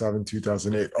 2007,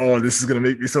 2008. Oh, this is going to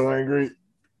make me so angry.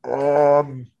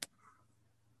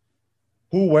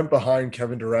 Who went behind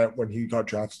Kevin Durant when he got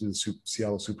drafted to the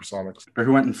Seattle Supersonics? Or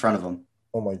who went in front of him?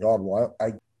 Oh my God, what?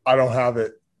 I don't have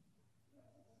it.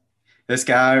 This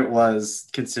guy was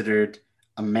considered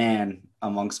a man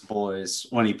amongst boys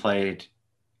when he played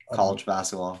college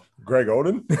basketball. Greg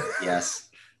Oden? Yes.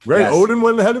 Oden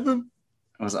went ahead of him?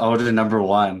 It was Oden number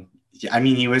 1. I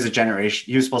mean, he was a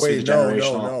generation. He was supposed to be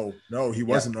generational. No, he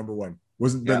wasn't number 1.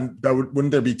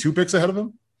 Wouldn't there be 2 picks ahead of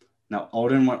him? No,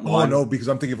 Oden went 1. Oh no, because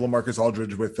I'm thinking of LaMarcus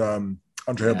Aldridge with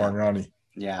Andrea Bargnani.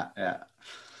 Yeah.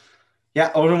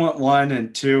 Oden went 1,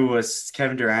 and 2 was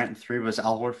Kevin Durant, and 3 was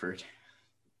Al Horford.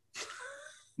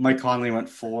 Mike Conley went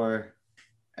 4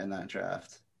 in that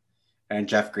draft, and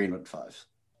Jeff Green went 5.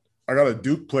 I got a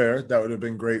Duke player that would have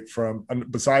been great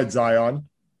besides Zion.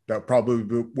 That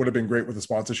probably would have been great with a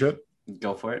sponsorship.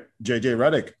 Go for it. JJ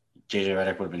Redick. JJ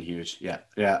Redick would have been huge. Yeah.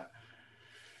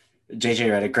 JJ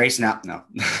Redick, Grace Knapp, no.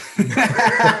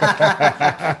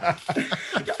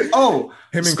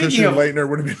 Him and Christian Laettner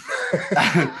would have been.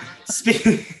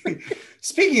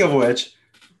 Speaking of which,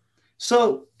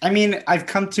 so I mean, I've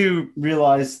come to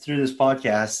realize through this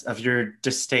podcast of your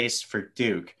distaste for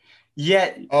Duke.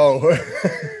 Yet, you know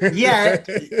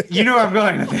where I'm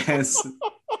going with this.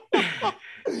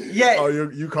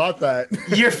 You caught that.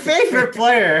 Your favorite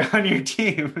player on your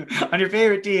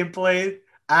favorite team, played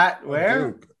at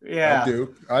where? Duke. Yeah,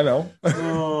 Duke. I know.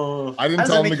 I didn't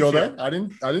tell him to go there. I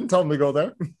didn't tell him to go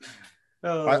there.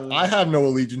 I have no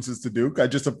allegiances to Duke. I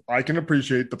can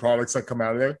appreciate the products that come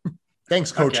out of there.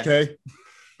 Thanks, Coach K.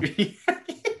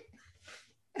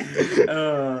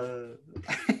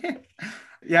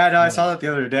 I saw that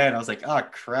the other day, and I was like, "Oh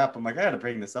crap!" I'm like, I got to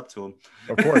bring this up to him.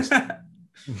 Of course. I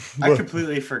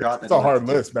completely forgot. It's a hard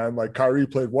list, man. Like Kyrie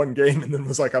played 1 game and then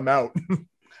was like, "I'm out."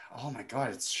 Oh my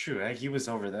God, it's true. He was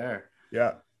over there.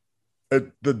 Yeah.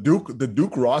 The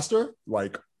Duke roster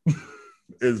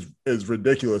is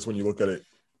ridiculous when you look at it.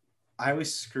 I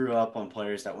always screw up on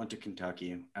players that went to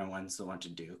Kentucky and ones that went to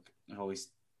Duke.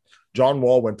 John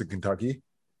Wall went to Kentucky.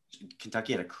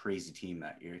 Kentucky had a crazy team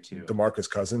that year too. DeMarcus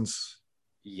Cousins.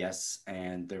 Yes,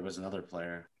 and there was another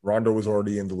player. Rondo was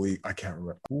already in the league. I can't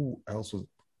remember who else was.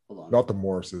 Hold on. Not the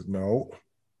Morrises. No.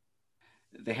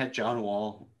 They had John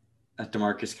Wall,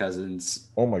 DeMarcus Cousins.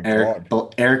 Oh my God.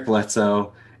 Eric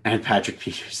Bledsoe and Patrick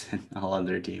Peterson all on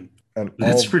their team. And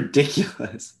that's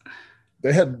ridiculous.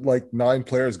 They had 9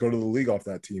 players go to the league off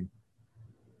that team.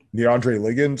 DeAndre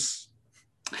Liggins.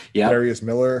 Yeah. Darius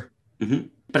Miller. Mm-hmm.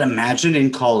 But imagine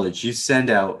in college, you send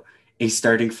out a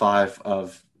starting 5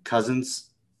 of Cousins,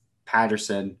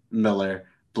 Patterson, Miller,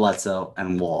 Bledsoe,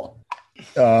 and Wall.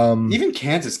 Even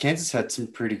Kansas had some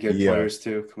pretty good Yeah, players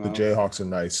too come the out. Jayhawks are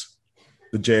nice.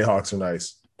 The Jayhawks are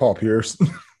nice. Paul Pierce.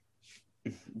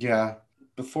 Yeah.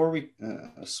 Before we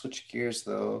switch gears,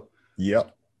 though,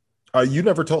 Yep. You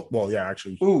never told. Well, yeah,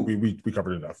 actually, we, ooh, we we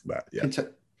covered enough of that. Yeah. Kentucky,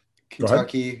 Go ahead.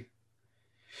 Kentucky,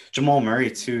 Jamal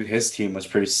Murray too. His team was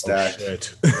pretty Oh stacked.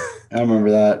 shit. I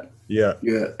remember that. Yeah.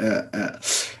 Yeah.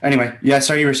 Anyway, yeah.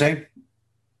 Sorry, you were saying.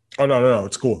 Oh no.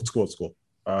 It's cool. It's cool. It's cool.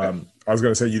 Okay. I was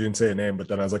gonna say you didn't say a name, but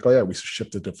then I was like, oh yeah, we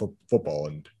shifted to football,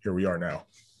 and here we are now.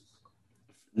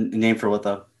 Name for what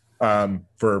though?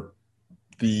 For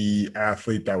the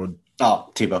athlete that would.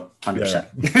 Oh, Tebow,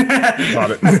 100%.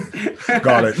 Got it.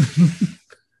 Got it.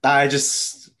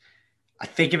 I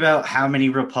think about how many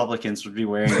Republicans would be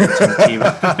wearing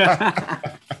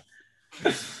Tebow.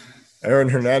 Aaron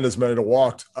Hernandez might have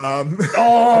walked.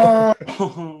 Oh,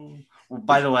 well,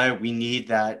 by the way, we need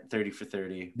that 30 for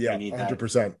 30. Yeah, we need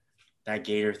 100%. That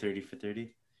Gator 30 for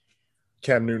 30.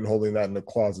 Cam Newton holding that in the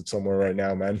closet somewhere right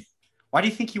now, man. Why do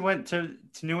you think he went to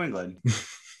New England?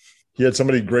 He had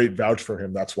somebody great vouch for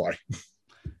him. That's why.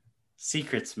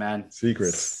 Secrets, man.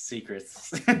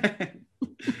 Secrets.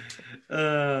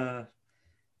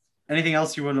 Anything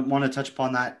else you want to touch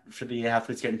upon that for the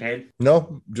athletes getting paid?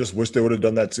 No, just wish they would have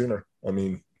done that sooner. I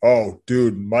mean, oh,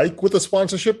 dude, Mike with a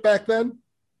sponsorship back then?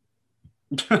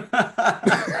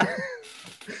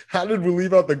 How did we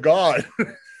leave out the God?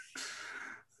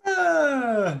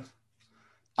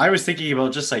 I was thinking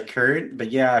about just like current, but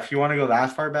yeah, if you want to go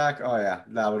that far back, oh yeah,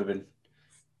 that would have been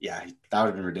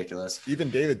ridiculous.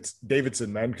 Even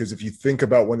Davidson, man, because if you think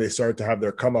about when they started to have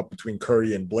their come up between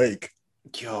Curry and Blake.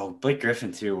 Yo, Blake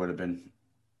Griffin too would have been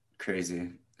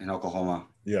crazy in Oklahoma.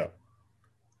 Yeah.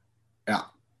 Yeah.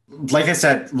 Like I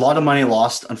said, a lot of money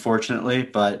lost, unfortunately,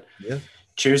 but yeah.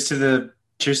 Cheers to the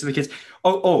kids.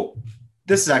 Oh,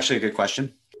 this is actually a good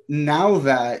question. Now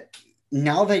that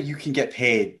you can get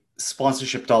paid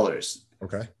sponsorship dollars,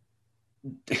 okay,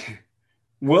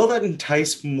 will that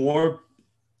entice more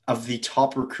of the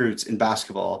top recruits in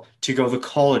basketball to go the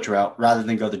college route rather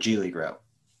than go the G League route?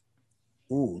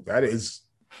 Ooh,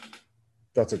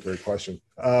 that's a great question.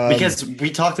 Because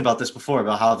we talked about this before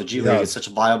about how the G League is such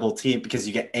a viable team because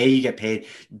you get paid,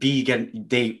 B,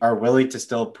 they are willing to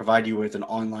still provide you with an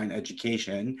online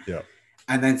education. Yeah.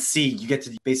 And then C, you get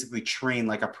to basically train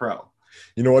like a pro.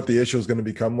 You know what the issue is going to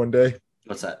become one day?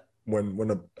 What's that? When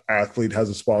an athlete has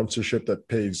a sponsorship that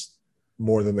pays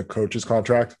more than the coach's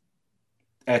contract.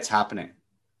 It's happening.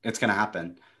 It's going to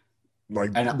happen.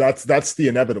 Like that's the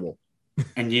inevitable.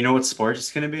 And you know what sport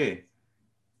it's going to be?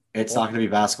 It's not going to be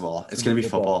basketball. It's going to be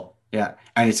football. Yeah.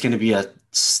 And it's going to be a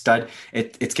stud.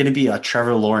 It's going to be a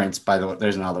Trevor Lawrence, by the way.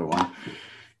 There's another one.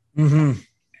 Mm-hmm.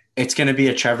 It's going to be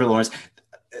a Trevor Lawrence.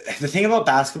 The thing about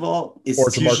basketball is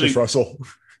or to Marcus Russell.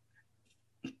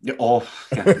 Oh,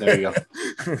 yeah, there you go.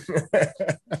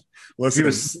 Listen,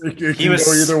 he was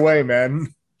go either way,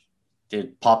 man.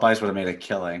 Dude, Popeyes would have made a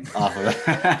killing off of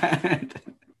that.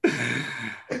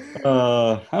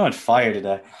 I'm on fire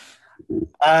today.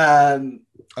 I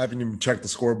haven't even checked the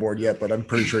scoreboard yet, but I'm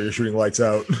pretty sure you're shooting lights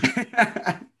out.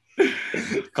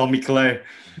 Call me Clay.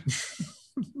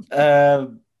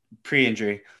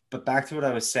 Pre-injury. But back to what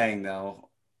I was saying, though,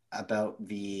 about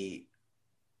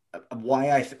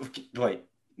why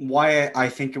I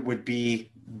think it would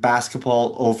be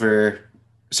basketball over.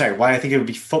 Sorry, why I think it would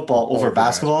be football over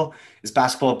basketball is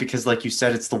basketball because, like you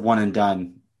said, it's the one and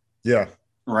done. Yeah.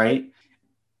 Right?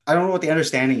 I don't know what the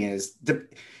understanding is.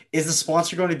 Is the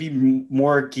sponsor going to be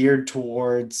more geared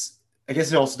towards – I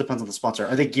guess it also depends on the sponsor.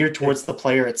 Are they geared towards the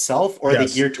player itself or are they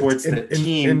geared towards the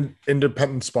team?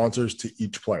 Independent sponsors to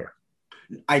each player.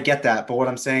 I get that. But what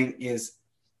I'm saying is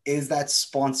that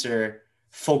sponsor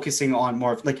focusing on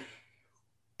more – like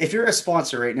if you're a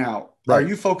sponsor right now, are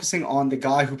you focusing on the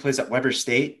guy who plays at Weber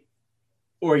State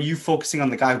or are you focusing on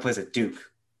the guy who plays at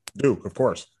Duke? Duke, of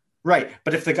course. Right.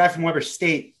 But if the guy from Weber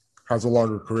State has a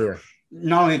longer career,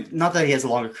 not that he has a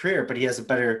longer career, but he has a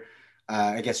better,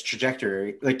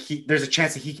 trajectory. Like there's a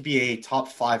chance that he could be a top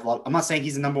 5. I'm not saying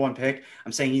he's a number 1 pick.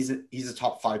 I'm saying he's a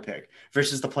top 5 pick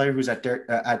versus the player who's at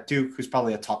Duke, who's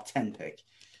probably a top 10 pick.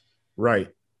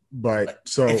 Right. But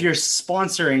so if you're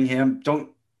sponsoring him,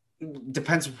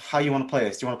 depends how you want to play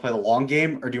this. Do you want to play the long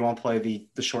game or do you want to play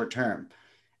the short term?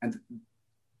 And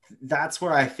that's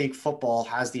where I think football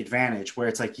has the advantage, where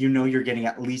it's like, you're getting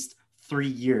at least 3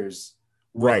 years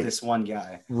with this one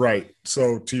guy. Right.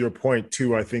 So to your point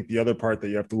too, I think the other part that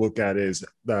you have to look at is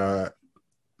the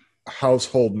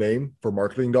household name for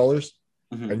marketing dollars.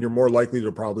 Mm-hmm. And you're more likely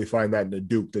to probably find that in a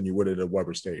Duke than you would at a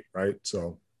Weber State. Right.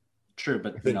 So true.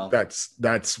 But I think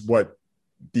that's what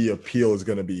the appeal is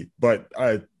going to be. But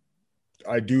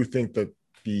I do think that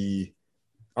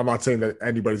I'm not saying that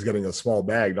anybody's getting a small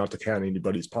bag, not to count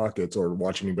anybody's pockets or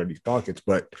watch anybody's pockets,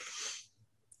 but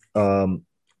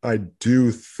I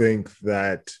do think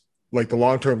that like the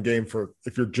long-term game for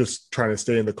if you're just trying to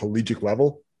stay in the collegiate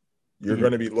level, you're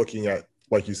going to be looking at,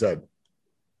 like you said,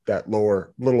 that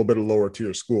little bit of lower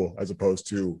tier school as opposed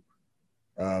to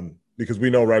because we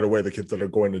know right away the kids that are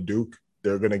going to Duke,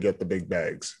 they're going to get the big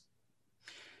bags.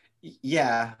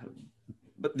 Yeah,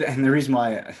 but and the reason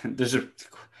why the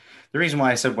reason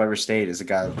why I said Weber State is a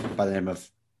guy by the name of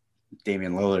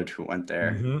Damian Lillard who went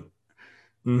there.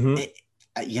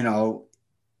 You know,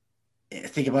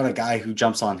 think about a guy who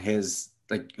jumps on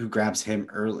who grabs him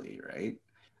early, right?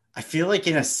 I feel like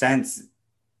in a sense,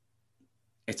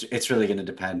 it's really going to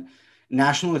depend.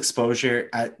 National exposure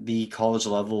at the college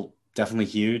level, definitely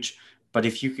huge. But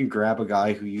if you can grab a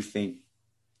guy who you think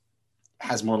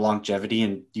has more longevity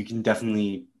and you can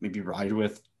definitely maybe ride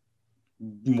with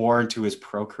more into his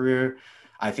pro career,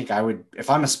 I think I would, if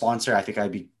I'm a sponsor, I think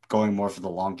I'd be going more for the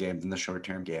long game than the short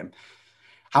term game.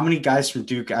 How many guys from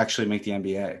Duke actually make the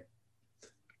NBA?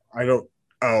 I don't.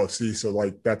 Oh, see, so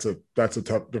like that's a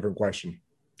tough different question.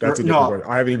 That's a different question.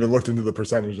 I haven't even looked into the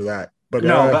percentage of that. But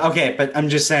but okay, but I'm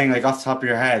just saying, like off the top of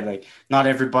your head, like not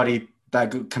everybody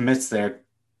that commits there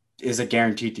is a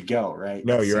guaranteed to go, right?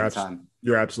 No, you're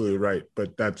absolutely right.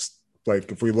 But that's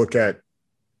like if we look at,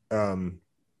 I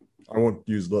won't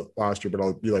use last year, but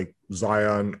I'll be like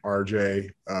Zion,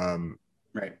 RJ.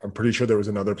 Right. I'm pretty sure there was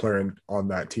another player on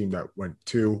that team that went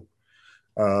too.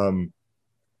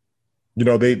 You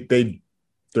know,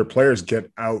 their players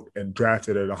get out and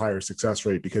drafted at a higher success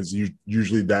rate because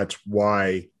usually that's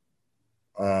why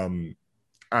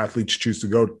athletes choose to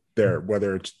go there,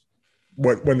 whether it's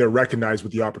when they're recognized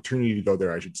with the opportunity to go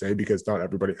there, I should say, because not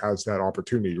everybody has that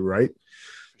opportunity, right?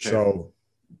 Sure. So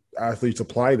athletes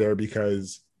apply there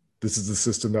because this is the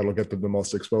system that'll get them the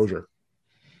most exposure.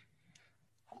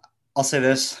 I'll say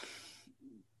this.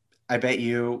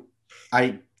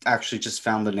 I actually just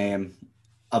found the name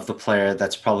of the player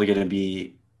that's probably going to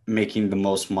be making the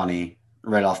most money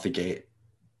right off the gate.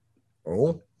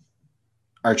 Oh?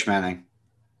 Arch Manning.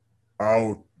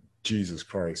 Oh, Jesus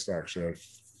Christ. Actually, I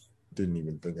didn't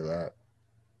even think of that.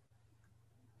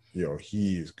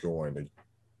 He's going to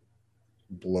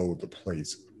blow the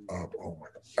place up. Oh, my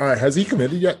God. All right. Has he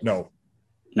committed yet? No.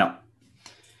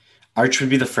 Arch would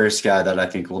be the first guy that I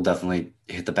think will definitely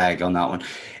hit the bag on that one.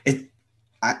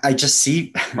 I just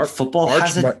see football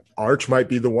Arch might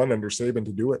be the one under Saban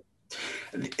to do it.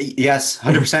 Yes,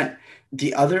 100%.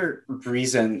 The other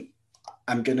reason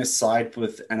I'm going to side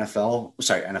with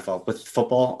with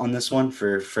football on this one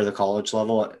for the college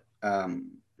level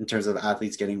in terms of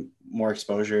athletes getting more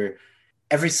exposure.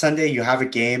 Every Sunday you have a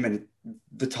game and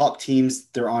the top teams,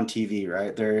 they're on TV,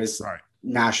 right? There is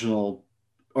national,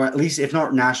 or at least if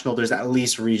not national, there's at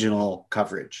least regional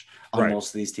coverage on most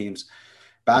of these teams.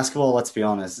 Basketball, let's be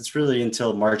honest, it's really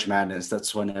until March Madness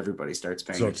that's when everybody starts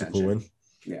paying attention.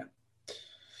 Yeah.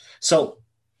 So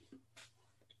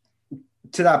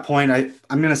to that point,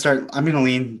 I'm going to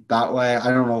lean that way.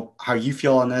 I don't know how you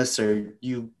feel on this. Are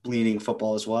you leaning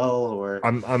football as well, or?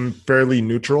 I'm fairly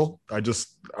neutral. I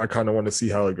kind of want to see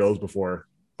how it goes before.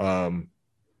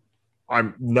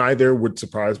 Neither would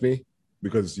surprise me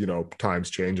because, times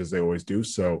change as they always do.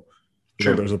 So,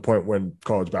 there's a point when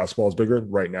college basketball is bigger.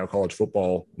 Right now, college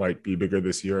football might be bigger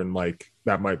this year, and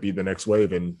that might be the next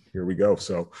wave. And here we go.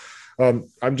 So,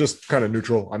 I'm just kind of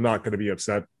neutral. I'm not going to be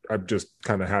upset. I'm just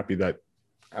kind of happy that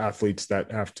athletes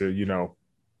that have to,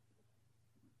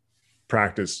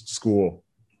 practice, school,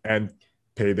 and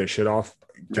pay their shit off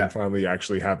can finally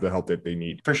actually have the help that they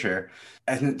need. For sure.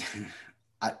 And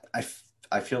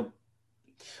I feel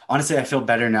honestly, I feel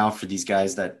better now for these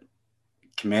guys that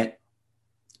commit.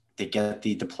 They get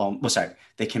the diploma.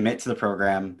 They commit to the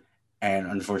program, and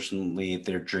unfortunately,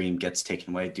 their dream gets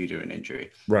taken away due to an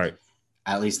injury. Right.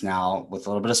 At least now, with a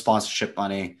little bit of sponsorship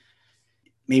money,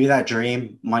 maybe that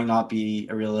dream might not be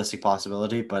a realistic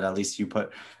possibility, but at least you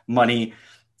put money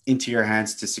into your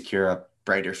hands to secure a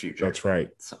brighter future. That's right.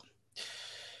 So,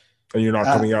 and you're not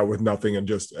coming out with nothing and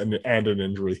an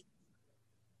injury.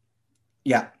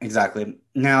 Yeah, exactly.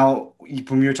 Now,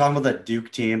 when we were talking about that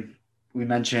Duke team, we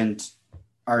mentioned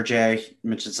RJ,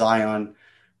 mentioned Zion.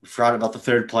 We forgot about the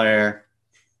third player.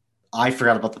 I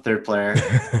forgot about the third player.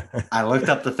 I looked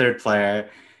up the third player,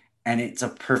 and it's a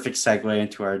perfect segue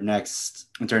into our next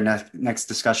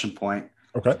discussion point.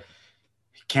 Okay.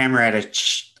 Cam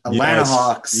Reddish, Atlanta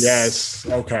Hawks. Yes.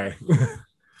 Okay. All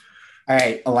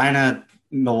right, Atlanta,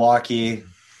 Milwaukee.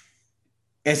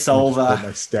 It's over. My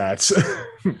stats.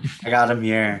 I got them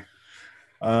here.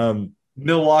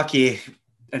 Milwaukee.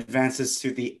 advances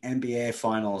to the NBA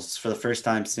Finals for the first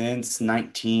time since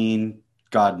 19,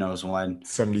 God knows when.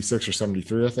 76 or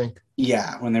 73, I think.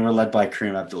 Yeah, when they were led by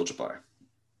Kareem Abdul-Jabbar.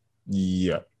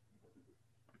 Yeah.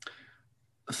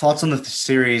 Thoughts on the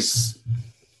series?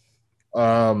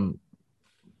 Um,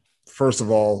 First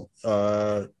of all,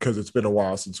 because it's been a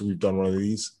while since we've done one of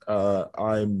these,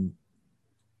 I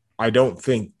don't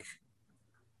think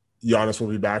Giannis will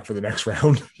be back for the next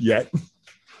round yet.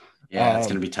 Yeah, it's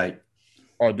gonna be tight.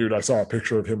 Oh, dude, I saw a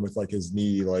picture of him with like his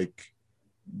knee, like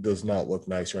does not look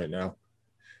nice right now.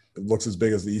 It looks as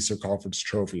big as the Eastern Conference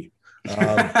trophy.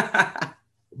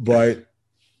 But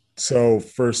so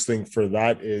first thing for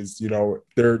that is,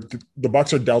 they're the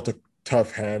Bucks are dealt a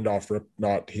tough hand off Rip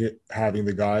not having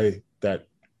the guy that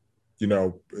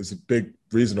is a big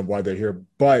reason of why they're here.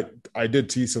 But I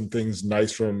did see some things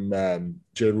nice from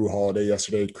J. Rue Holiday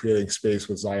yesterday, creating space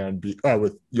with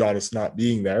with Giannis not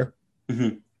being there.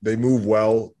 Mm-hmm. They move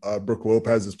well. Brook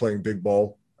Lopez is playing big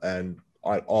ball and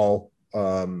at all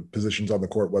positions on the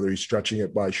court, whether he's stretching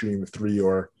it by shooting the three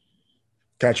or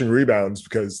catching rebounds,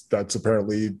 because that's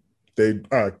apparently they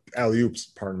alley oops,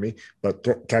 pardon me, but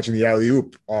catching the alley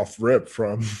oop off rip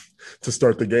from to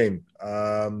start the game.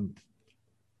 I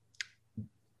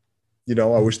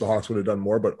wish the Hawks would have done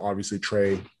more, but obviously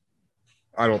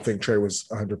I don't think Trey was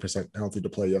 100% healthy to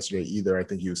play yesterday either. I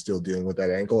think he was still dealing with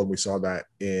that ankle, and we saw that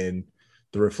in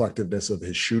the reflectiveness of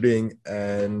his shooting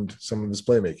and some of his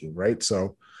playmaking, right?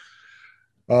 So,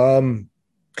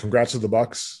 congrats to the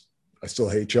Bucks. I still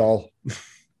hate y'all,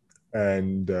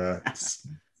 and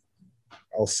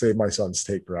I'll save my son's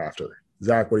take for after.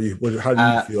 Zach, how do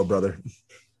you feel, brother?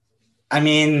 I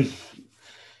mean,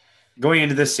 going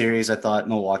into this series, I thought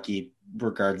Milwaukee,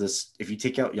 regardless, if you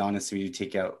take out Giannis, if you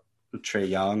take out Trae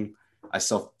Young, I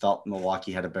still felt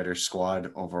Milwaukee had a better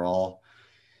squad overall.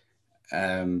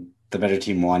 The better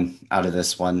team won out of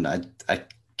this one. I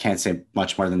can't say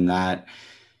much more than that.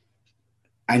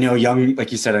 I know Young,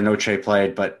 like you said, I know Trae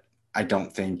played, but I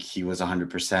don't think he was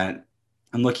 100%.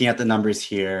 I'm looking at the numbers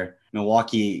here.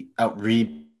 Milwaukee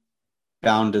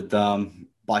out-rebounded them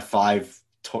by 5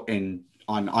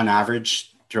 on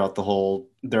average throughout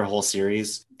their whole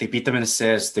series. They beat them in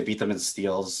assists. They beat them in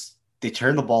steals. They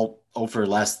turned the ball over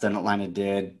less than Atlanta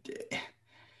did.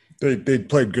 They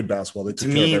played good basketball. They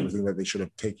took care of everything that they should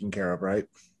have taken care of, right?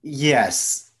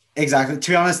 Yes, exactly.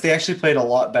 To be honest, they actually played a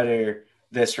lot better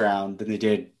this round than they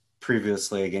did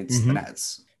previously against the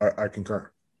Nets. I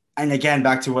concur. And again,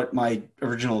 back to what my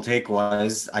original take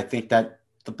was, I think that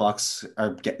the Bucks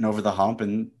are getting over the hump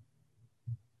and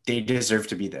they deserve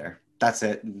to be there. That's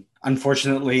it.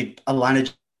 Unfortunately,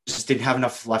 Atlanta just didn't have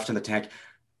enough left in the tank.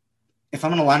 If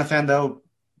I'm an Atlanta fan, though,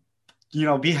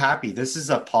 be happy. This is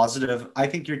a positive. I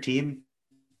think your team's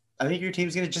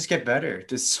going to just get better.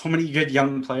 There's so many good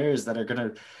young players that are going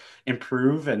to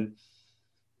improve, and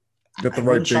get the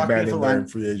right big man in there in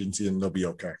free agency, and they'll be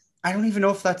okay. I don't even know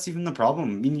if that's even the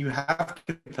problem. I mean, you have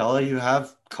Capella, you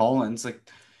have Collins.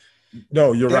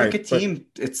 No, you're right. A good team.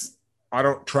 I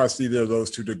don't trust either of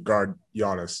those two to guard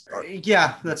Giannis.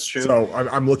 Yeah, that's true. So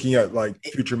I'm looking at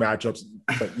future matchups.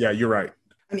 But yeah, you're right.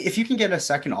 I mean, if you can get a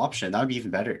second option, that would be even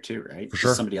better too, right? For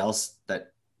sure. Somebody else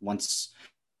that once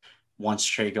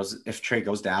if Trae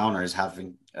goes down or is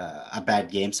having a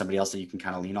bad game, somebody else that you can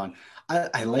kind of lean on.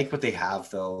 I like what they have,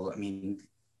 though. I mean,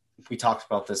 we talked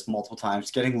about this multiple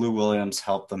times. Getting Lou Williams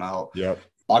helped them out. Yep.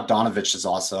 Bogdanovich is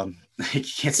awesome. You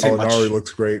can't say much. Gallinari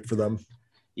looks great for them.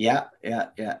 Yeah.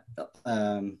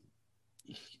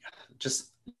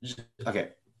 Just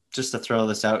to throw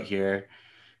this out here.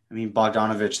 I mean,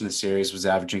 Bogdanovich in the series was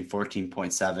averaging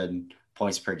 14.7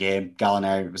 points per game.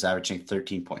 Gallinari was averaging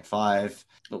 13.5.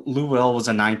 Lou Will was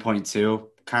a 9.2.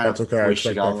 That's okay. Wish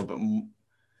he got a little bit more.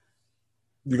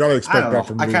 You got to expect that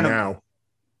from Lou now.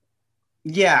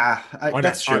 Yeah,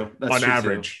 that's true. That's on true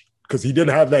average. Because he did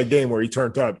have that game where he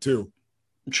turned up too.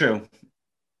 True.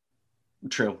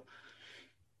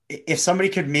 If somebody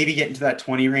could maybe get into that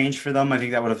 20 range for them, I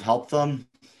think that would have helped them.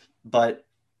 But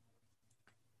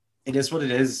it is what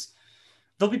it is.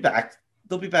 They'll be back.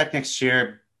 They'll be back next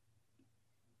year.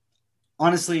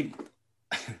 Honestly,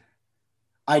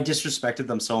 I disrespected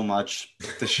them so much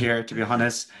this year, to be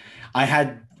honest. I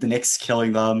had the Knicks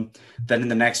killing them. Then in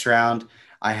the next round,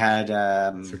 I had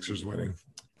Sixers winning.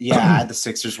 Yeah, I had the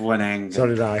Sixers winning. So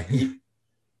did I.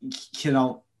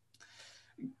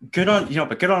 Good on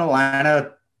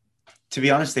Atlanta. To be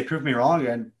honest, they proved me wrong.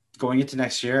 And going into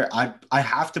next year, I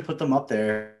have to put them up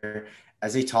there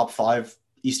as a top 5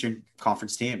 Eastern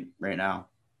Conference team right now.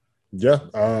 Yeah.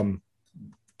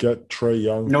 Get Trae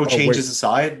Young. No changes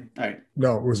aside. All right.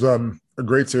 No, it was a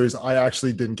great series. I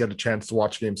actually didn't get a chance to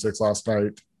watch Game Six last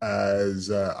night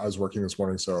as I was working this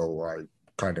morning, so I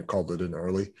kind of called it in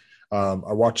early. I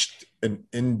watched an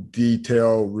in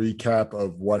detail recap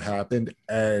of what happened,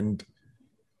 and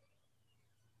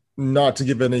not to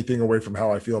give anything away from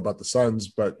how I feel about the Suns,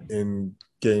 but in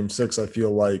Game Six, I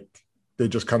feel like they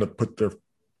just kind of put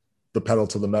the pedal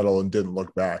to the metal and didn't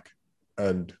look back,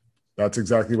 and that's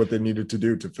exactly what they needed to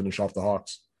do to finish off the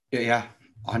Hawks. Yeah,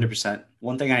 100%.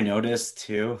 One thing I noticed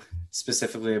too,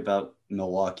 specifically about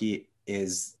Milwaukee,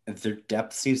 is their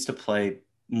depth seems to play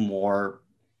more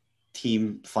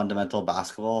team fundamental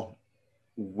basketball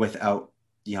without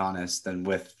Giannis than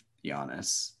with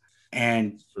Giannis.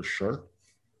 And For sure.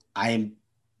 I'm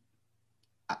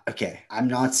okay. I'm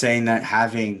not saying that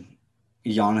having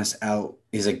Giannis out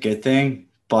is a good thing,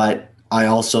 but I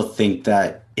also think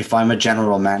that if I'm a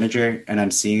general manager and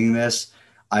I'm seeing this,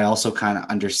 I also kind of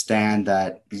understand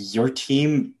that your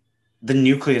team, the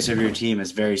nucleus of your team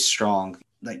is very strong.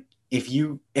 Like if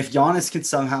Giannis can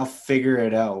somehow figure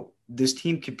it out, this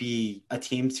team could be a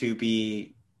team to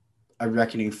be a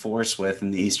reckoning force with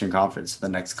in the Eastern Conference the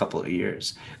next couple of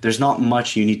years. There's not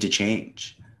much you need to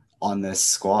change on this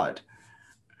squad.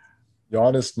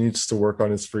 Giannis needs to work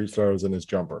on his free throws and his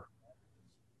jumper,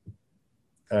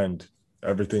 and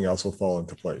everything else will fall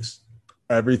into place.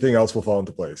 Everything else will fall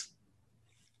into place.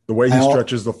 The way he I'll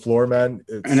stretches the floor, man.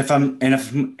 and It's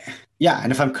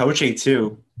if I'm coaching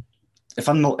too, if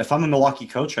I'm a Milwaukee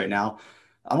coach right now,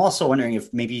 I'm also wondering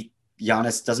if maybe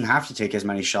Giannis doesn't have to take as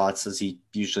many shots as he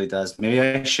usually does. Maybe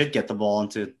I should get the ball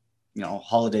into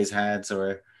Holiday's hands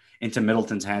or into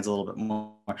Middleton's hands a little bit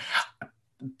more.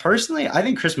 Personally, I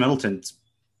think Chris Middleton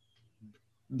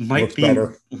might looks be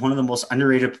better. one of the most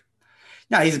underrated.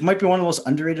 Yeah, he might be one of the most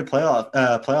underrated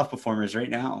playoff performers right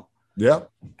now, Yeah,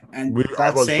 and I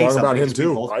that's was saying wrong about something him because we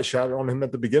too. both I shouted on him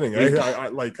at the beginning. we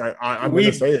I'm going to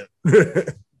we say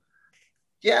it.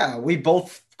 yeah, we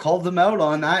both called them out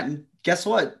on that, and guess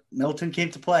what? Middleton came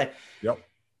to play. Yep.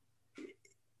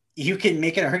 You can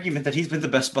make an argument that he's been the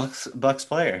best Bucks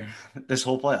player this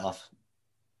whole playoff.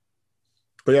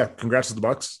 But yeah, congrats to the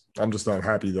Bucks. I'm just not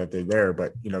happy that they're there,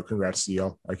 but congrats to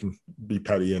y'all. I can be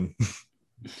petty and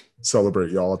celebrate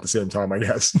y'all at the same time, I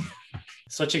guess.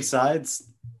 Switching sides,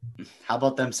 how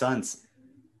about them Suns?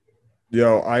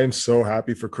 I am so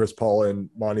happy for Chris Paul and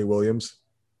Monty Williams.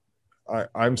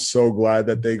 I'm so glad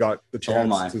that they got the Oh chance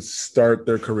my. to start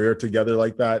their career together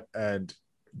like that and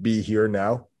be here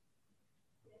now.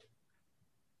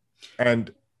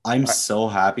 And I'm I, so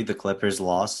happy the Clippers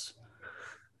lost.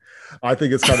 I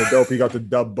think it's kind of dope. He got to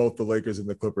dub both the Lakers and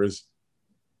the Clippers.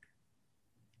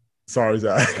 Sorry,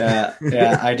 Zach.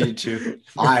 Yeah, I do too.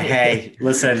 Hey,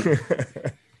 listen,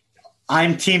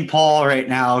 I'm Team Paul right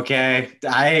now, okay?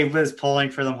 I was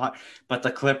pulling for them hard, but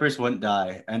the Clippers wouldn't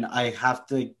die. And I have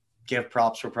to give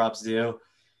props where props due.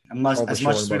 All the As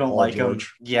much showing as we by don't Paul like him,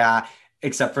 George. yeah,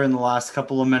 except for in the last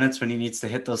couple of minutes when he needs to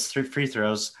hit those three free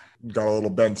throws, Got a little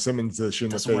Ben Simmons-ish in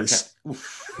the doesn't work out. face.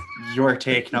 Oof. Your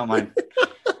take, not mine.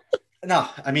 No,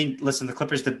 I mean, listen, the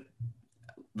Clippers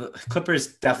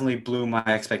definitely blew my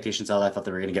expectations out. I thought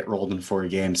they were going to get rolled in 4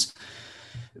 games.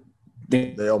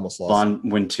 They They almost lost. on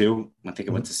win two. I think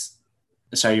it went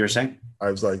to. Sorry, you were saying?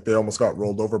 I was like, they almost got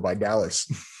rolled over by Dallas.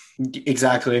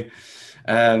 Exactly.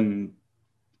 Um,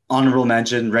 Honorable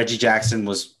mention: Reggie Jackson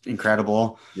was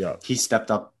incredible. Yeah. He stepped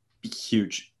up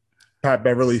huge. Pat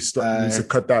Beverly needs to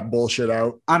cut that bullshit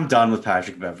out. I'm done with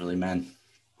Patrick Beverly, man.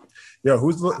 Yeah,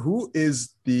 who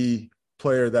is the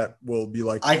player that will be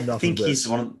like I enough think of he's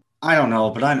this? one of. I don't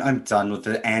know, but I'm done with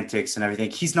the antics and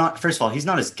everything. He's not. First of all, he's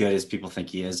not as good as people think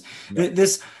he is. No.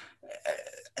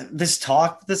 This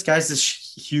talk, this guy's this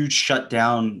huge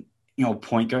shutdown,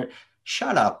 point guard.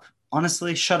 Shut up.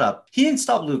 Honestly, shut up. He didn't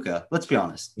stop Luka. Let's be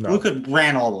honest. No. Luka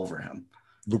ran all over him.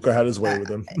 Luka had his way with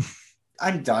him.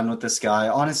 I'm done with this guy.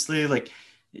 Honestly,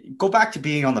 go back to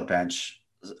being on the bench.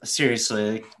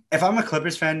 Seriously, if I'm a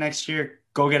Clippers fan next year,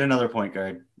 go get another point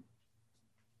guard.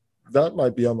 That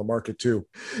might be on the market too.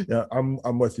 Yeah,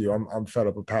 I'm with you. I'm fed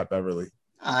up with Pat Beverly.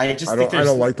 I just I think don't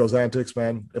there's like those antics,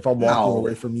 man. If I'm walking no.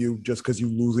 away from you just because you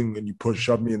losing and you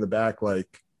shove me in the back,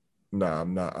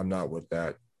 I'm not with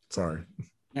that. Sorry.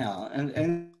 Yeah,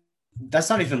 and that's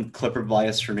not even Clipper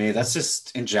bias for me. That's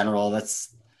just in general.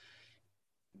 That's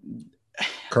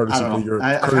Courtesy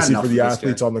for the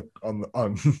athletes on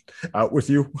out with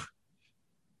you.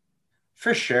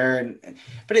 For sure,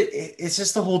 but it's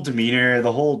just the whole demeanor,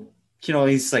 the whole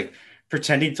he's like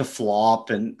pretending to flop,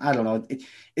 and I don't know.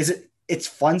 It's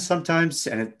fun sometimes,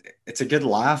 and it's a good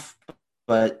laugh,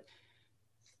 but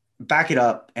back it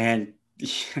up and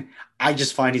I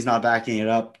just find he's not backing it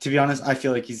up. To be honest, I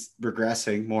feel like he's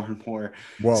regressing more and more.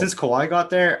 Since Well, Kawhi got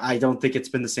there, I don't think it's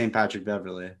been the same Patrick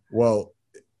Beverly. well,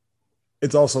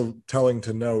 it's also telling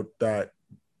to note that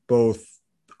both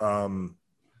um,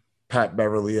 Pat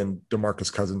Beverly and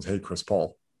DeMarcus Cousins hate Chris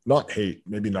Paul. Not hate,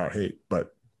 maybe not hate,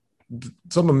 but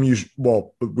some of them.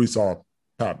 Well, we saw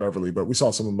Pat Beverly, but we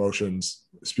saw some emotions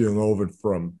spewing over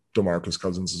from DeMarcus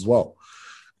Cousins as well,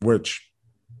 which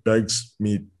begs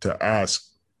me to ask,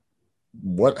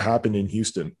 what happened in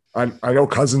Houston? I know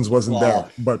Cousins wasn't there,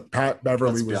 Well, but Pat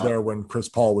Beverly let's be was honest. there when Chris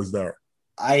Paul was there.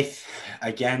 I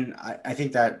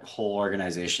think that whole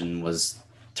organization was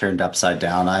turned upside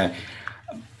down. I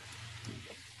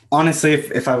honestly,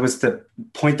 if I was to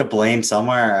point the blame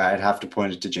somewhere, I'd have to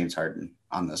point it to James Harden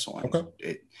on this one.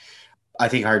 Okay. I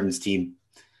think Harden's team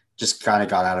just kind of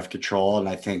got out of control, and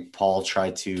I think Paul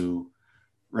tried to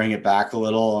bring it back a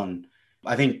little. And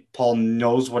I think Paul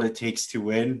knows what it takes to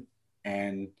win,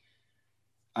 and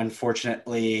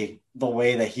unfortunately, the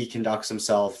way that he conducts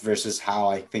himself versus how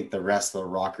I think the rest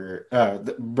of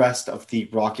the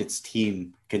Rockets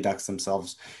team conducts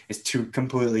themselves is two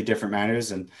completely different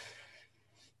manners. And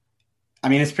I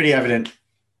mean, it's pretty evident.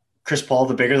 Chris Paul,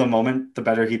 the bigger the moment, the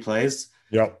better he plays.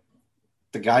 Yep.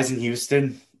 The guys in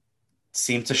Houston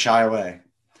seem to shy away.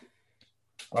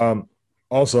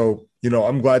 Also,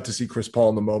 I'm glad to see Chris Paul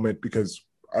in the moment because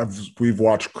we've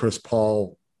watched Chris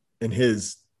Paul in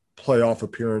his playoff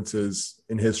appearances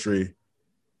in history.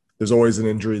 There's always an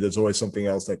injury. There's always something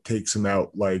else that takes him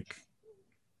out, like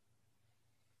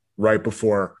right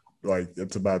before like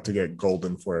it's about to get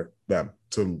golden for them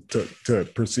to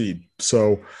proceed.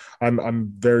 So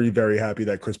I'm very, very happy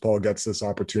that Chris Paul gets this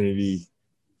opportunity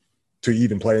to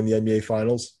even play in the NBA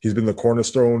Finals. He's been the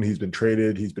cornerstone. He's been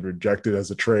traded. He's been rejected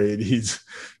as a trade. He's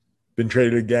been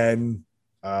traded again.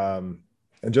 And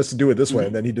just to do it this way.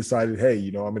 And then he decided, hey,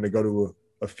 I'm going to go to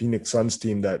a Phoenix Suns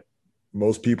team that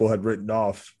most people had written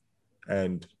off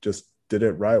and just did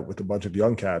it right with a bunch of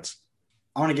young cats.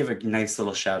 I want to give a nice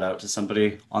little shout out to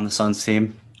somebody on the Suns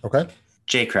team. Okay.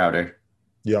 Jay Crowder.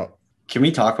 Yeah. Can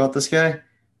we talk about this guy?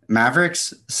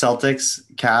 Mavericks, Celtics,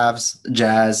 Cavs,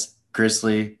 Jazz,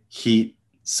 Grizzly, Heat,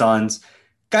 Suns.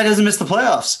 Guy doesn't miss the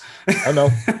playoffs. I know.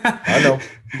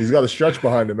 He's got a stretch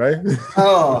behind him, eh?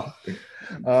 Oh,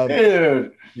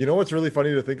 dude. You know what's really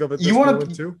funny to think of at this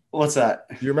moment too? What's that?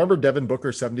 Do you remember Devin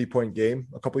Booker's 70-point game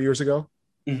a couple years ago?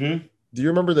 Mm-hmm. Do you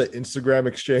remember the Instagram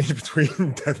exchange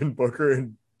between Devin Booker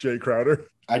and Jay Crowder?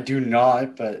 I do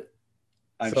not, but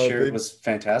I'm sure it was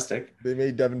fantastic. They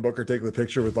made Devin Booker take the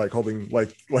picture with like holding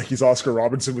like he's Oscar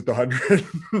Robertson with the 100,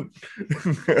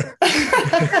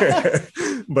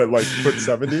 but like put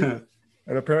 70.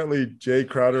 And apparently Jay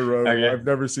Crowder wrote, okay, I've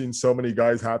never seen so many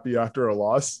guys happy after a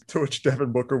loss, to which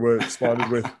Devin Booker responded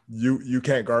with, you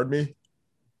can't guard me.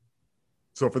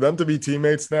 So for them to be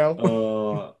teammates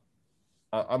now,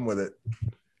 I'm with it.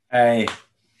 Hey,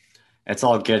 it's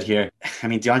all good here. I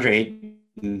mean, DeAndre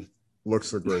Ayton looks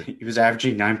so great. He was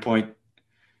averaging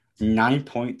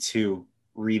 9.2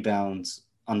 rebounds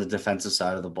on the defensive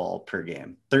side of the ball per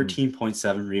game,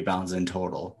 13.7 rebounds in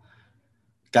total.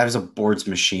 Guy was a boards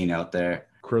machine out there.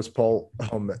 Chris Paul,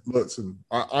 listen,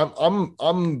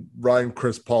 I'm riding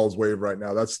Chris Paul's wave right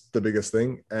now. That's the biggest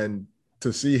thing. And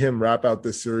to see him wrap out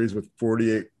this series with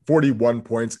 41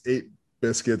 points, 8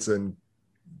 biscuits, and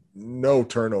no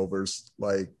turnovers,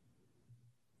 like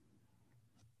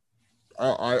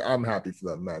I'm happy for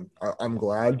them, man. I'm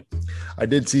glad. I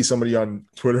did see somebody on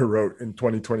Twitter wrote in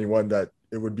 2021 that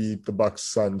it would be the Bucks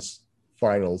Suns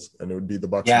finals, and it would be the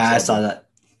Bucks. Yeah, I saw that.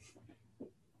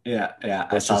 Yeah,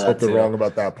 I saw that. Hope they're wrong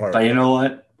about that part. But you know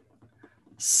what?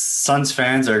 Suns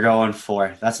fans are going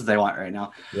for. That's what they want right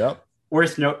now. Yep.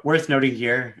 Worth noting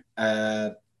here,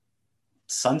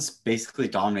 Suns basically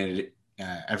dominated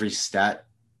every stat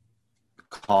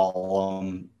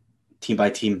column, team by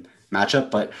team matchup,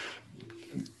 but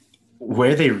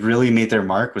where they really made their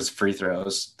mark was free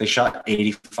throws. They shot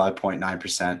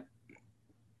 85.9%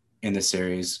 in the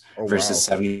series versus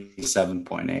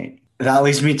 77.8%. That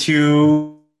leads me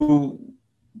to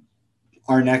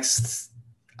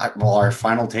our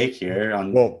final take here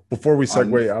on. Well, before we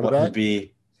segue out of that, would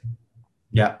be,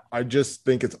 yeah, I just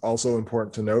think it's also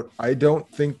important to note, I don't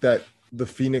think that the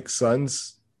Phoenix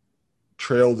Suns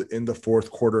trailed in the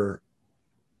fourth quarter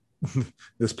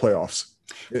this playoffs.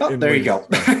 There you go.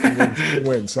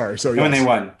 Win. Sorry. So when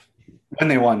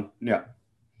they won. Yeah.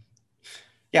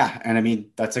 Yeah. And I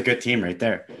mean, that's a good team right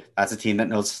there. That's a team that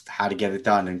knows how to get it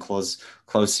done and close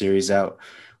series out,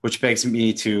 which begs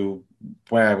me to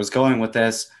where I was going with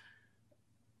this.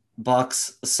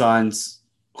 Bucks, Suns,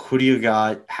 who do you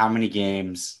got? How many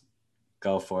games?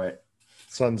 Go for it.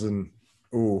 Suns and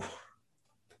ooh.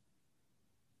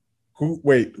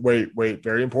 Wait.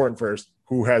 Very important first.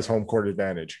 Who has home court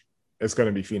advantage? It's going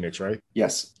to be Phoenix, right?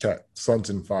 Yes. Okay. Suns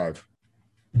in 5.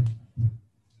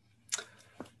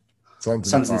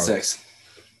 Suns in 6.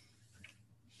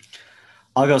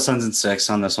 I'll go Suns in 6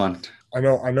 on this one. I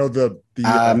know the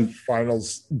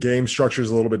finals game structure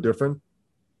is a little bit different.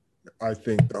 I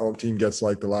think the home team gets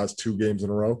like the last 2 games in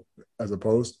a row as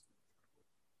opposed.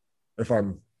 If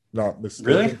I'm not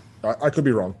mistaken. Really? I could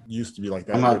be wrong. It used to be like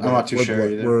that. I'm not too sure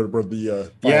either. We're the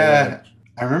yeah,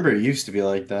 I remember it used to be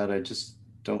like that. I just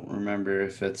don't remember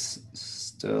if it's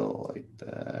still like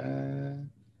that.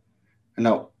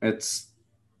 No, it's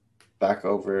back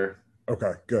over.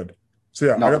 Okay, good. So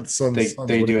yeah, no, I got the Suns.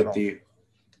 They do it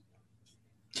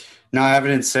No, I have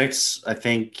it in 6. I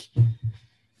think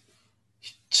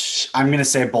I'm going to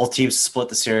say both teams split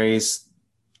the series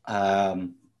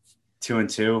 2-2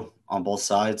 on both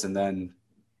sides, and then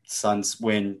Suns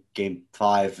win game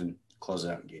 5 and close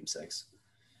it out in game 6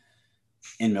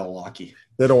 in Milwaukee.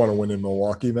 They don't want to win in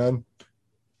Milwaukee, man.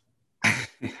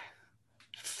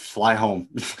 Fly home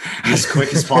as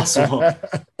quick as possible.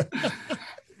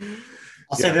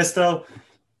 I'll say this, though.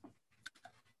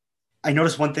 I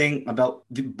noticed one thing about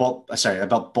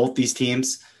both these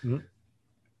teams. Mm-hmm.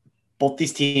 Both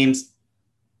these teams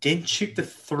didn't shoot the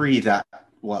 3 that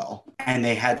well, and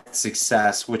they had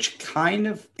success, which kind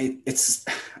of it's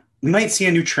we might see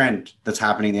a new trend that's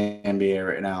happening in the NBA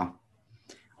right now.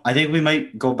 I think we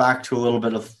might go back to a little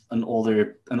bit of an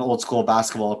old school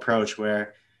basketball approach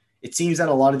where it seems that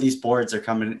a lot of these boards are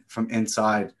coming from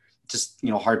inside, just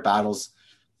hard battles,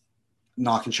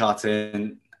 knocking shots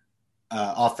in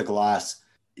off the glass.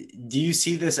 Do you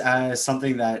see this as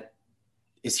something that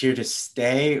is here to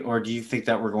stay, or do you think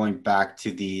that we're going back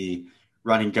to the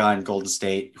run and gun Golden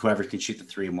State, whoever can shoot the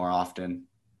 3 more often?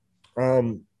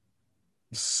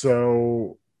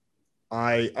 So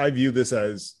I view this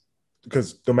as,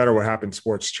 because no matter what happens,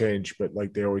 sports change, but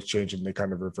like they always change and they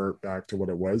kind of revert back to what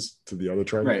it was, to the other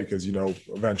trend, right. Because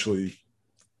eventually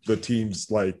the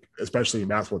teams, like especially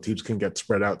basketball teams, can get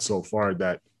spread out so far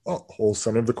that a whole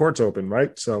center of the court's open,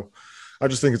 right? So I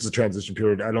just think it's a transition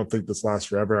period. I don't think this lasts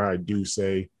forever. I do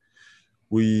say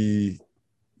we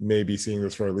may be seeing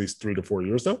this for at least 3 to 4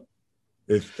 years, though,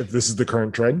 if this is the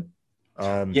current trend.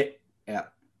 Yeah.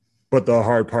 But the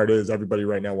hard part is everybody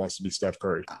right now wants to be Steph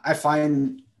Curry. I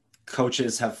find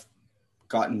coaches have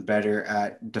gotten better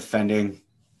at defending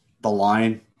the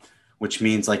line, which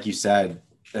means, like you said,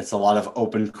 it's a lot of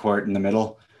open court in the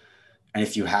middle. And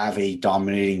if you have a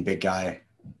dominating big guy,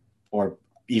 or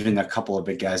even a couple of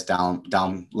big guys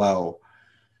down low,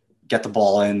 get the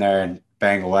ball in there and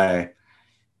bang away,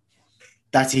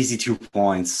 that's easy 2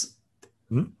 points.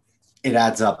 Mm-hmm. It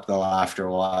adds up, though, after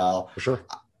a while. For sure.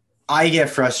 I get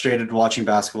frustrated watching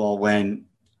basketball when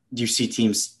you see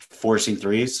teams forcing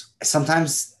 3s.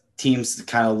 Sometimes teams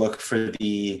kind of look for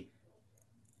the,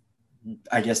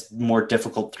 I guess, more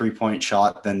difficult 3-point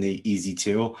shot than the easy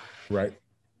 2. Right.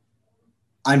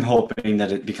 I'm hoping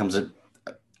that it becomes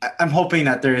I'm hoping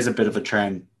that there is a bit of a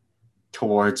trend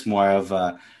towards more of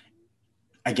a,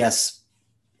 I guess,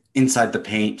 inside the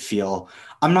paint feel.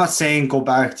 I'm not saying go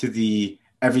back to the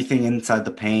everything inside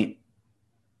the paint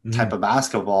type of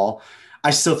basketball. I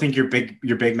still think your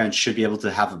big men should be able to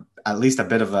have at least a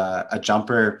bit of a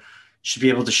jumper, should be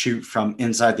able to shoot from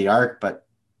inside the arc, but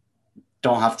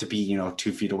don't have to be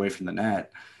 2 feet away from the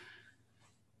net.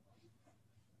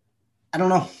 I don't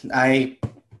know.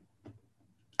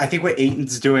 I think what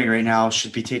Ayton's doing right now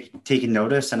should be taking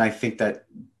notice, and I think that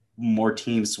more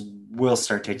teams will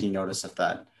start taking notice of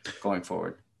that going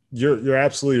forward. You're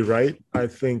absolutely right. I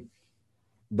think,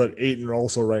 but Ayton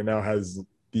also right now has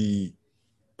the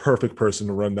perfect person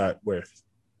to run that with.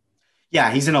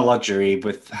 Yeah, he's in a luxury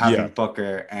with having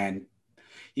Booker, and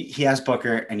he has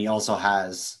Booker, and he also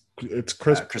has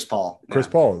Chris Paul. Chris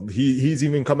Paul. He's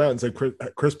even come out and said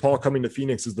Chris Paul coming to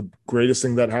Phoenix is the greatest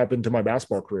thing that happened to my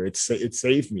basketball career. It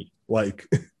saved me. Like,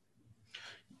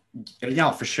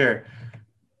 yeah, for sure.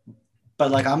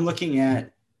 But I'm looking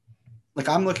at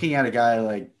a guy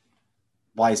like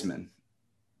Wiseman.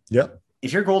 Yep.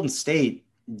 If you're Golden State,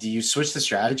 do you switch the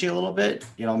strategy a little bit?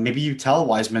 Maybe you tell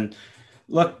Wiseman,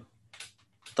 look,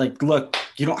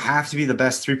 you don't have to be the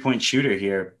best 3-point shooter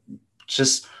here.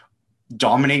 Just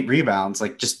dominate rebounds.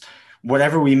 Just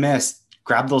whatever we missed,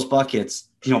 grab those buckets,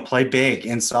 play big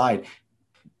inside,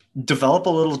 develop a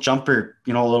little jumper,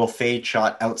 a little fade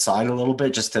shot outside a little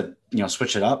bit just to,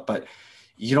 switch it up. But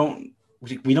we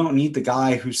don't need the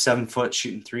guy who's 7 foot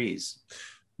shooting 3s.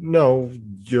 No,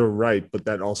 you're right. But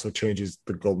that also changes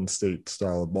the Golden State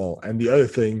style of ball. And the other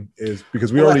thing is,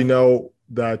 because we already know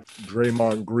that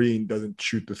Draymond Green doesn't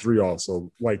shoot the three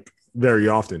also like very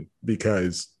often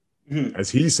because, as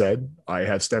he said, I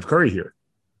have Steph Curry here.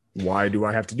 Why do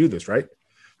I have to do this, right?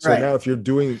 So Right. now if you're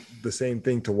doing the same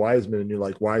thing to Wiseman and you're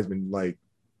like, Wiseman, like,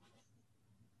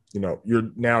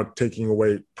 you're now taking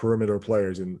away perimeter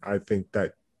players. And I think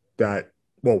I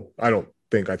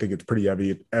think it's pretty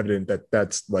evident that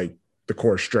that's like the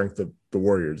core strength of the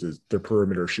Warriors is their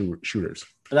perimeter shooters.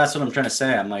 But that's what I'm trying to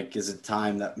say. I'm like, is it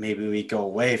time that maybe we go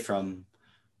away from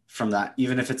that,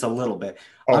 even if it's a little bit?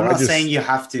 Oh, I'm not saying you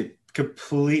have to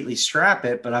completely scrap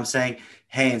it, but I'm saying,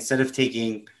 hey, instead of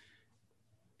taking,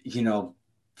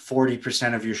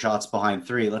 40% of your shots behind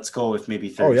three, let's go with maybe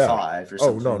 35 or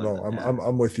something. No.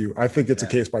 I'm with you. I think it's a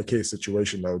case by case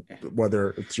situation though,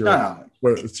 whether it's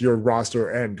your roster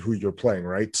and who you're playing,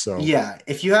 right? So yeah,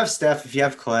 if you have Steph, if you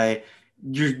have Clay,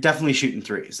 you're definitely shooting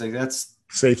threes. Like that's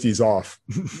safety's off.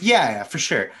 yeah, for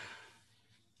sure.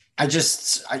 I'm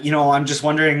just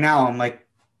wondering now. I'm like,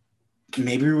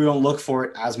 maybe we don't look for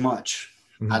it as much.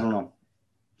 Mm-hmm. I don't know.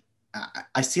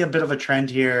 I see a bit of a trend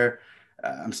here.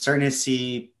 I'm starting to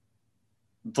see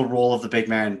the role of the big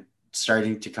man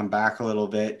starting to come back a little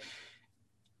bit.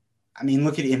 I mean,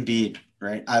 look at Embiid,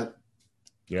 right?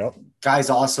 Guy's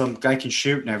awesome. Guy can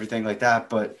shoot and everything like that.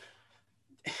 But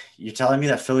you're telling me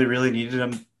that Philly really needed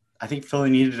him? I think Philly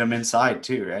needed him inside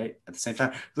too, right? At the same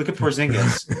time, look at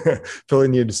Porzingis. Philly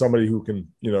needed somebody who can,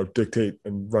 dictate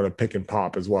and run a pick and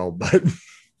pop as well. But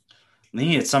they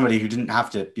needed somebody who didn't have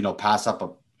to, pass up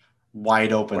a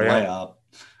wide open layup.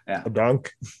 Yeah. A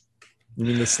dunk? You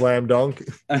mean the slam dunk?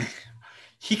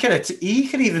 He could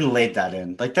even laid that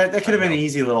in. Like that could have been an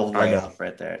easy little layup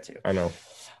right there too. I know.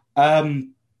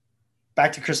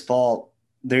 Back to Chris Paul.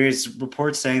 There's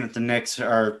reports saying that the Knicks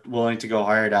are willing to go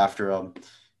hard after him.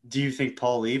 Do you think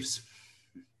Paul leaves?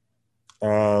 I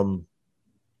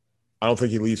don't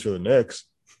think he leaves for the Knicks.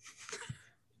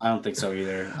 I don't think so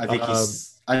either. I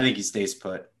think he stays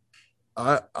put.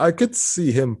 I could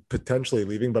see him potentially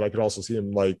leaving, but I could also see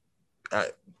him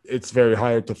it's very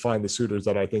hard to find the suitors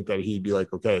that I think that he'd be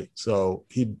like, okay. So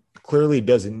he clearly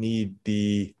doesn't need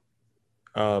the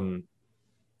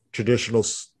traditional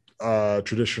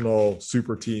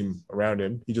super team around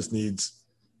him. He just needs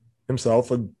himself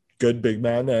a good big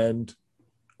man and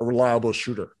a reliable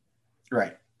shooter.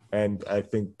 Right. And I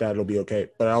think that'll be okay.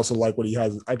 But I also like what he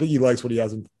has. I think he likes what he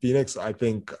has in Phoenix. I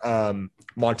think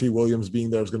Monty Williams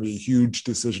being there is going to be a huge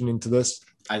decision into this.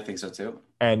 I think so too.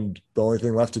 And the only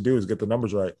thing left to do is get the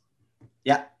numbers right.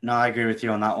 Yeah, no, I agree with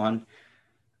you on that one.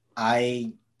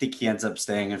 I think he ends up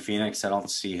staying in Phoenix. I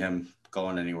don't see him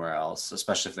going anywhere else,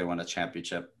 especially if they win a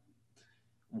championship.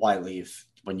 Why leave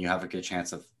when you have a good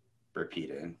chance of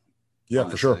repeating? Yeah,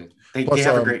 honestly. For sure. They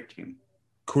have a great team.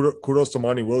 Kudos to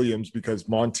Monty Williams because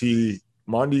Monty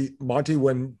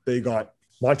when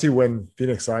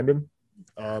Phoenix signed him,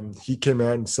 he came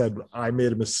out and said, I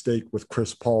made a mistake with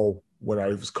Chris Paul when I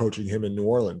was coaching him in New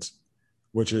Orleans,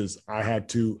 which is I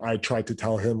tried to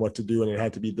tell him what to do and it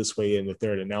had to be this way in the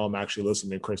third. And now I'm actually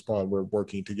listening to Chris Paul and we're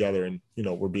working together and,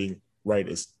 we're being right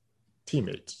as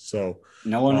teammates. So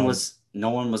no one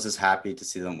was as happy to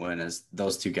see them win as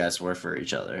those two guys were for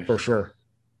each other. For sure.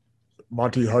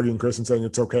 Monty hugging Chris and saying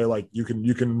it's okay, like you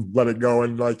can let it go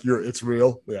and like it's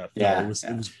real. It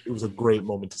was a great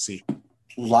moment to see.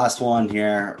 Last one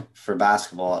here for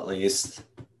basketball, at least.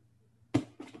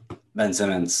 Ben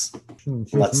Simmons.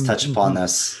 Let's touch upon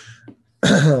this.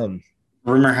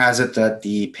 Rumor has it that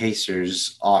the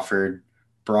Pacers offered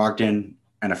Brogdon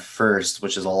and a first,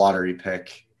 which is a lottery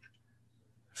pick,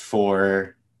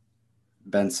 for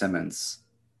Ben Simmons.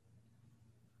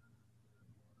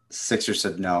 Sixers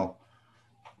said no.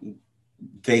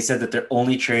 They said that they're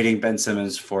only trading Ben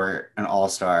Simmons for an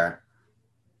all-star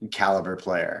caliber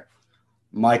player.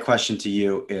 My question to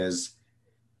you is,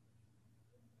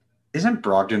 isn't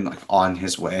Brogdon on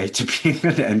his way to being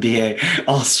an NBA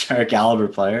all-star caliber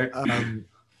player?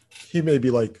 He may be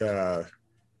a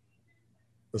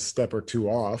step or two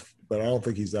off, but I don't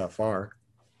think he's that far.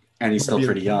 And he's still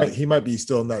pretty young. He might be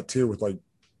still in that tier with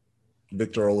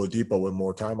Victor Oladipo with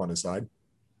more time on his side.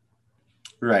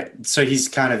 Right. So he's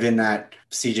kind of in that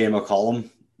CJ McCollum.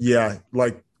 Yeah.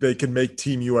 They can make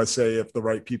Team USA if the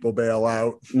right people bail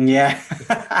out. Yeah.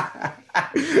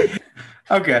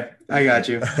 Okay. I got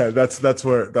you. That's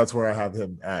where I have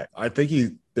him at. I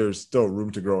think there's still room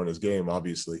to grow in his game,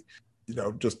 obviously.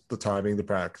 Just the timing, the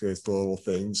practice, the little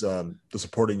things, the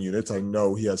supporting units. I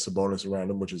know he has Sabonis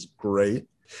around him, which is great.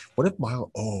 What if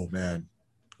Miles? Oh man.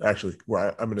 Actually,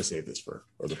 I'm going to save this for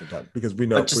a different time because we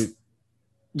know.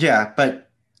 Yeah, but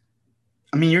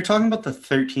I mean, you're talking about the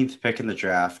 13th pick in the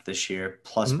draft this year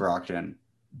plus Brogdon.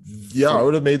 Yeah, I for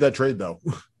would have made that trade though.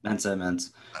 Ben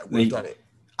Simmons. I would have They, done it.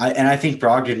 I think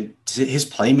Brogdon, his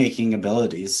playmaking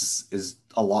abilities is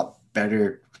a lot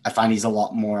better. I find he's a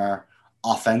lot more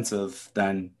offensive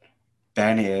than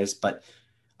Ben is, but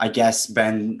I guess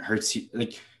Ben hurts you.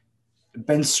 Like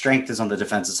Ben's strength is on the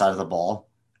defensive side of the ball,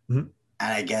 Mhm.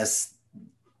 and I guess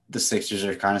the Sixers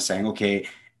are kind of saying, okay,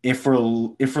 if we're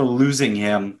losing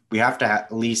him, we have to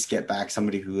at least get back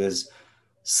somebody who is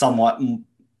somewhat.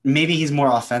 Maybe he's more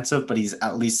offensive, but he's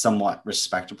at least somewhat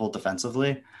respectable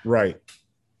defensively. Right.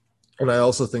 And I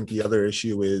also think the other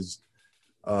issue is,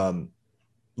 um,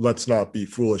 let's not be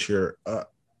foolish here. A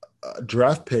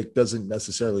draft pick doesn't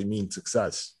necessarily mean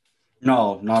success.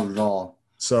 No, not at all.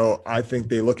 So I think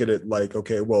they look at it like,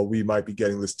 okay, well, we might be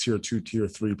getting this tier two, tier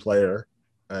three player,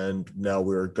 and now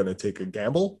we're going to take a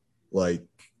gamble, like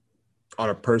on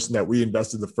a person that we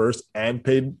invested the first and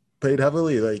paid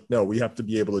heavily. Like, no, we have to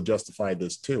be able to justify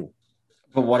this too.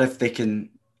 But what if they can?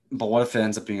 But what if it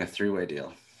ends up being a three-way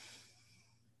deal?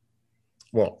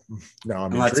 Well, now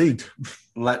I'm And let's intrigued.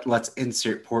 let's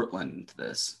insert Portland into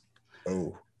this.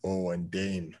 Oh, and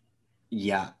Dame.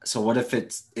 Yeah. So what if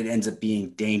it ends up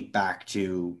being Dame back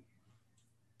to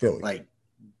Philly. like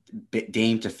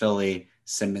Dame to Philly,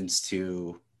 Simmons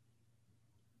to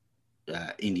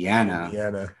Indiana,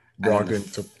 Indiana, and then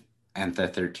Brogdon the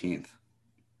 13th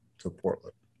to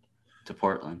Portland. to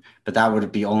Portland. But that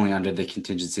would be only under the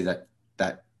contingency that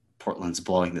Portland's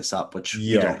blowing this up, which we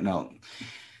Yeah. don't know.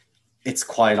 It's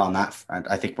quiet on that front.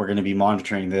 I think we're going to be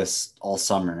monitoring this all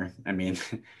summer. I mean,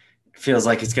 it feels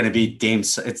like it's going to be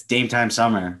it's Dame time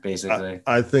summer, basically.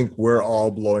 I think we're all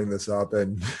blowing this up,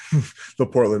 and the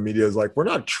Portland media is like, we're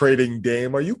not trading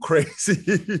Dame. Are you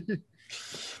crazy?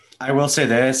 I will say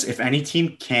this: if any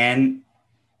team can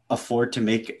afford to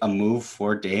make a move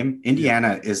for Dame,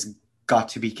 Indiana is got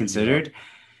to be considered. Yeah.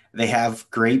 They have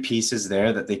great pieces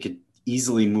there that they could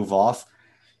easily move off.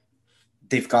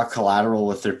 They've got collateral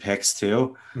with their picks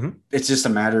too. Mm-hmm. It's just a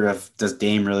matter of, does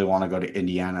Dame really want to go to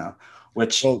Indiana?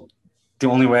 Which the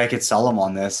only way I could sell him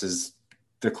on this is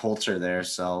the culture there.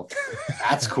 So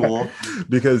that's cool.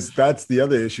 Because that's the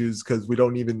other issues, because we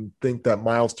don't even think that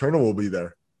Miles Turner will be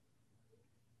there.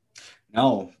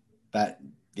 No,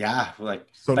 like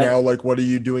so now, like, what are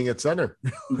you doing at center?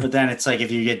 But then it's like,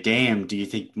 if you get Dame, do you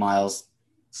think Miles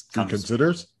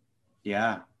considers?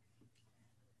 Yeah.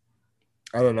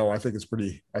 I don't know. I think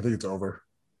it's over.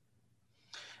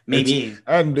 Maybe.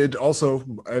 And it also,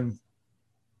 and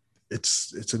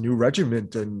it's a new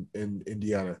regiment in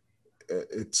Indiana.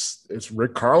 It's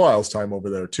Rick Carlisle's time over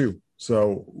there too.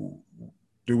 So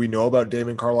do we know about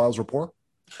Damon Carlisle's report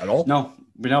at all? No,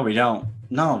 we don't.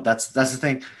 No, that's the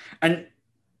thing. And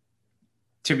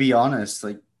to be honest,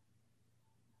 like,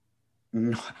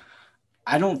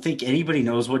 I don't think anybody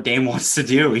knows what Dame wants to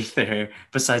do either,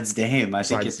 besides Dame. I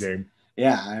think it's Dame.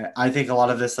 Yeah, I think a lot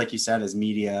of this, like you said, is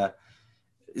media.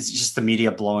 It's just the media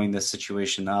blowing this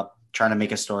situation up, trying to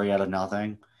make a story out of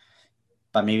nothing.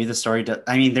 But maybe the story does.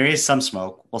 I mean, there is some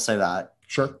smoke. We'll say that.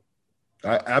 Sure.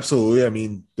 Absolutely. I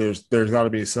mean, there's got to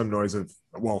be some noise of,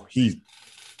 well, he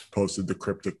posted the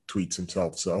cryptic tweets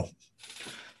himself. So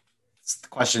the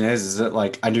question is it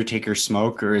like Undertaker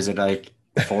smoke, or is it like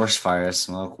forest fire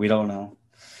smoke? We don't know.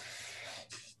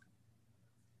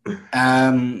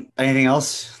 Anything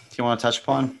else you want to touch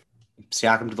upon?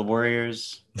 Siakam to the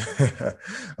Warriors.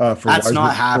 That's Wiseman,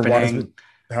 not happening.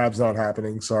 Habs not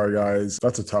happening. Sorry, guys.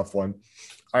 That's a tough one.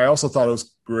 I also thought it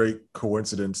was great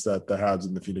coincidence that the Habs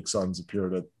and the Phoenix Suns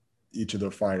appeared at each of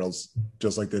their finals,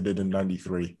 just like they did in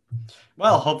 '93.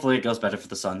 Well, hopefully it goes better for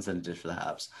the Suns than it did for the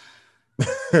Habs.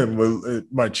 It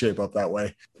might shape up that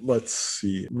way. Let's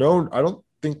see. No, I don't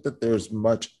think that there's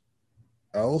much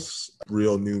else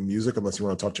real new music, unless you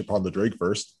want to touch upon the Drake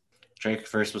verse. Drake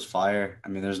first was fire. I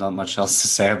mean, there's not much else to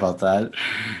say about that.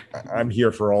 I'm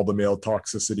here for all the male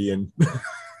toxicity, and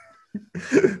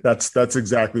that's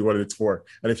exactly what it's for.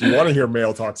 And if you want to hear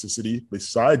male toxicity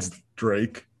besides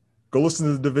Drake, go listen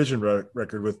to the Division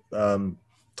record with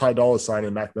Ty Dolla $ign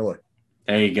and Mac Miller.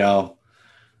 There you go.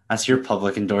 That's your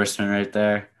public endorsement right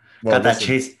there. Well, got that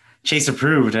Chase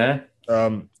approved, eh?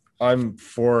 I'm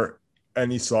for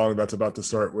any song that's about to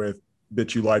start with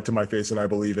 "Bitch, you lied to my face and I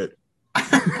believe it."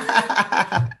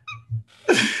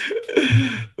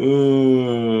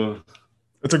 Ooh,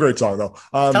 it's a great song though.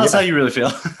 Tell us how you really feel.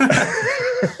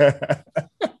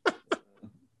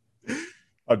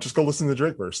 Just go listen to the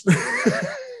Drake verse.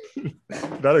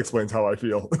 That explains how I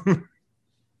feel.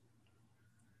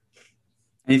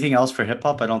 Anything else for hip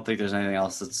hop? I don't think there's anything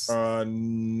else that's.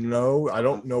 No, I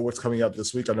don't know what's coming up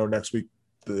this week. I know next week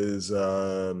is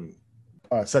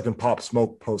second Pop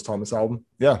Smoke post Thomas album.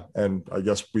 Yeah, and I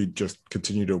guess we just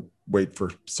continue to wait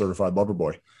for Certified Lover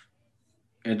Boy.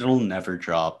 It'll never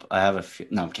drop. I have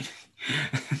no, I'm kidding.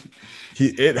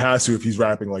 It has to if he's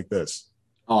rapping like this.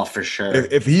 Oh, for sure.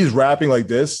 If he's rapping like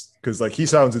this, because like he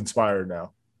sounds inspired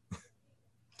now.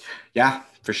 Yeah,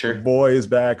 for sure. The boy is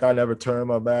back. I never turn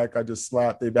my back. I just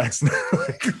slap their backs.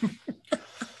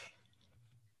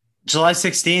 July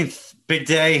 16th, big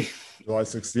day. July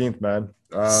 16th, man.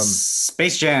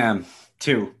 Space Jam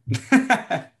 2.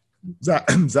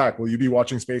 Zach, will you be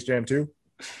watching Space Jam 2? You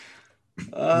and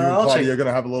Claudia are going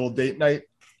to have a little date night?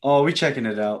 Oh, we checking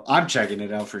it out. I'm checking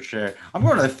it out for sure. I'm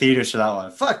going to the theaters for that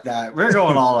one. Fuck that. We're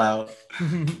going all out.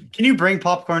 Can you bring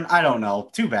popcorn? I don't know.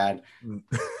 Too bad.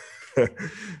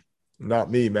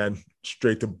 Not me, man.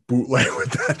 Straight to bootleg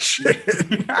with that shit.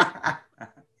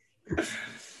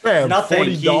 Man,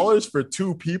 $40 for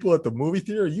two people at the movie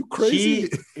theater? Are you crazy?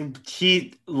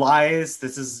 He lies.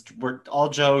 We're all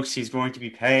jokes. He's going to be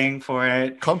paying for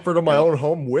it. Comfort of my own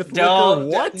home with liquor?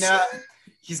 What? No.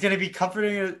 He's going to be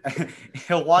comforting it.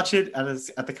 He'll watch it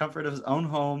at the comfort of his own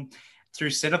home through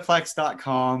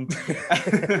Cineplex.com.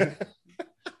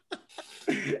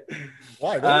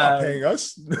 Why? They're not paying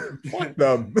us. Fuck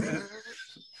them.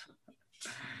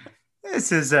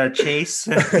 This is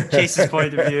Chase's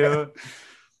point of view.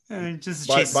 Just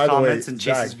Chase's comments and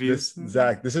Chase's views.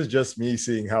 Zach, this is just me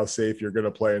seeing how safe you're going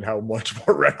to play and how much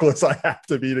more reckless I have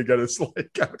to be to get a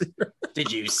slate out here. Did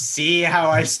you see how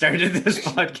I started this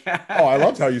podcast? Oh, I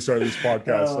loved how you started this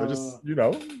podcast. I just, you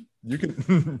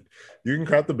can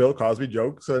crack the Bill Cosby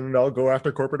jokes and I'll go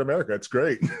after corporate America. It's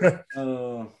great.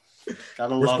 We're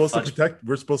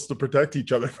supposed to protect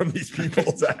each other from these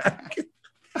people, Zach.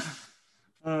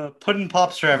 Pudding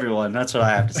pops for everyone. That's what I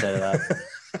have to say to that.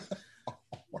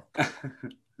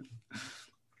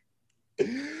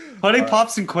 Pudding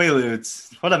pops and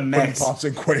Quaaludes. What a mix. Pudding pops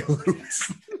and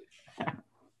Quaaludes.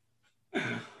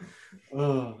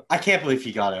 I can't believe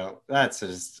he got out.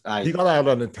 He got out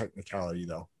on a technicality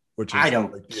though, which is I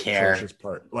don't care.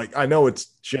 Part. Like I know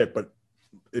it's shit, but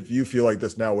if you feel like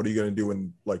this now, what are you going to do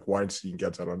when like Weinstein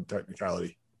gets out on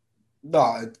technicality?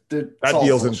 No, that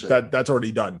deal's that's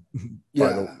already done.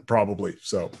 Yeah, probably.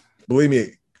 So believe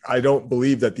me, I don't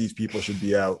believe that these people should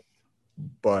be out,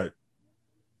 but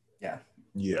yeah,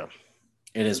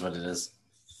 it is what it is.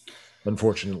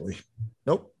 Unfortunately,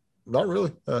 nope, not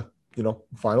really.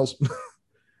 Finals.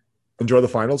 Enjoy the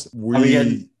finals.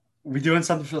 We doing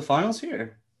something for the finals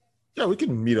here? Yeah, we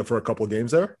can meet up for a couple of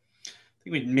games there. I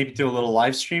think we'd maybe do a little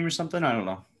live stream or something. I don't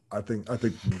know. I think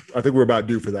we're about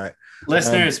due for that.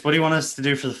 Listeners, what do you want us to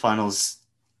do for the finals?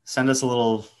 Send us a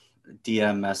little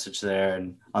DM message there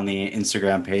and on the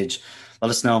Instagram page.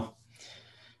 Let us know.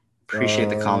 Appreciate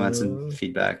the comments and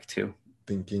feedback too.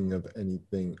 Thinking of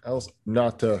anything else?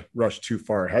 Not to rush too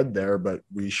far ahead there, but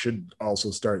we should also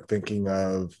start thinking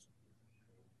of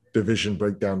division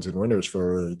breakdowns and winners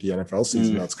for the NFL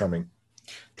season that's coming.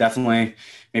 Definitely.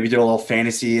 Maybe do a little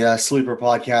fantasy sleeper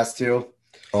podcast too.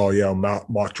 Oh yeah,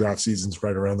 mock draft season's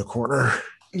right around the corner.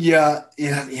 Yeah.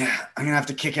 I'm gonna have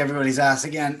to kick everybody's ass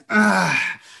again.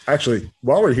 Actually,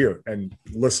 while we're here, and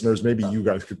listeners, maybe you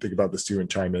guys could think about this too and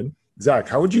chime in. Zach,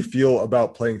 how would you feel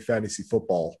about playing fantasy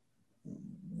football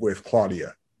with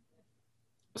Claudia?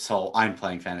 So I'm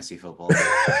playing fantasy football.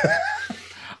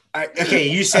 Okay,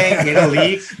 you saying in a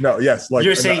league? No, yes, like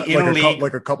you're saying in a league,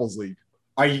 like a couples league.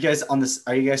 Are you guys on this?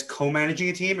 Are you guys co-managing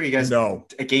a team, or are you guys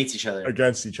against each other?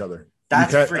 Against each other.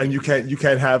 You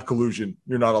can't have collusion.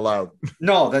 You're not allowed.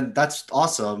 No, then that's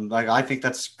awesome. Like I think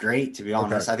that's great, to be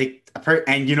honest. Okay. I think,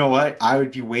 and you know what? I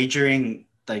would be wagering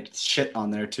like shit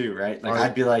on there too, right? Like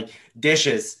I'd be like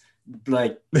dishes.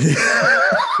 Like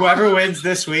whoever wins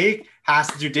this week has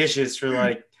to do dishes for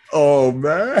like. Oh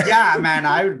man. Yeah, man.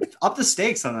 I would up the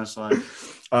stakes on this one.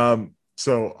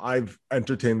 So I've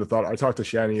entertained the thought. I talked to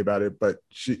Shani about it, but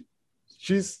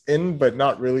she's in, but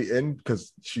not really in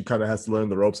because she kind of has to learn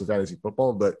the ropes of fantasy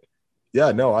football. But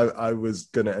yeah, no, I was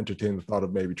going to entertain the thought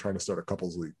of maybe trying to start a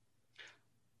couples league.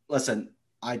 Listen,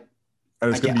 and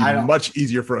it's going to be much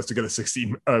easier for us to get a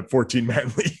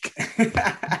 14-man league.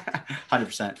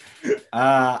 100%.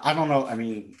 I don't know. I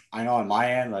mean, I know on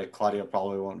my end, like Claudia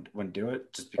probably wouldn't do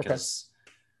it just because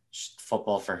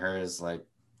football for her is like,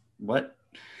 what?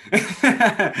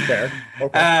 Fair.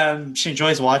 Okay. She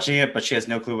enjoys watching it, but she has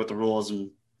no clue what the rules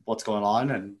and what's going on.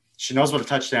 And she knows what a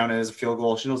touchdown is, a field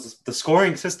goal. She knows the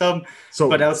scoring system. So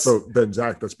then,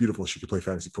 Zach, that's beautiful. She could play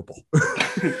fantasy football.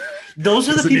 Those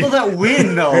are the people that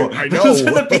win, though. I know. Those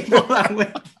are the people that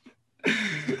win.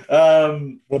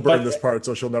 We'll burn this part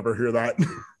so she'll never hear that.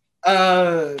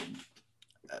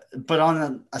 But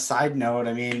on a side note,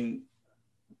 I mean,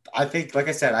 I think, like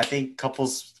I said, I think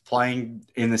couples playing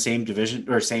in the same division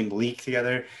or same league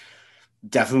together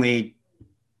definitely.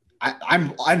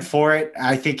 I'm for it.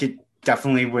 I think it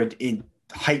definitely would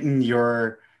heighten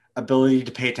your ability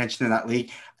to pay attention to that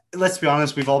league. Let's be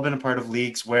honest, we've all been a part of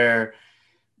leagues where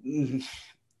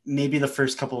maybe the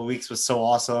first couple of weeks was so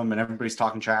awesome and everybody's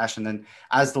talking trash, and then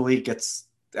as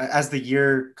the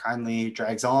year kindly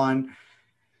drags on,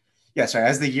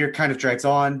 as the year kind of drags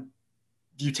on,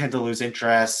 you tend to lose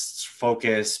interest,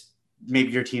 focus.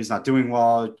 Maybe your team's not doing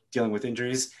well, dealing with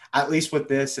injuries. At least with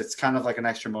this, it's kind of like an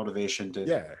extra motivation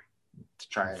Yeah. to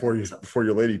try Before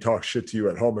your lady talks shit to you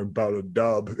at home about a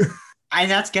dub. And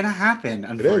that's gonna happen,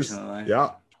 unfortunately.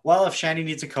 Yeah. Well, if Shanny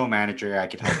needs a co-manager, I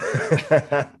could help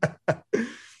her.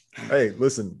 Hey,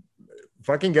 listen, if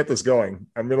I can get this going,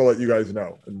 I'm gonna let you guys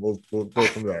know, and we'll go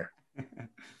from there.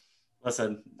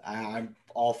 Listen, I'm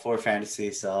all for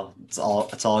fantasy, so it's all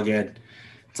good.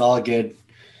 It's all good.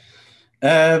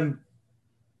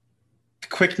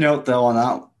 Quick note though on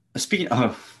that. Speaking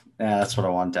of, yeah, that's what I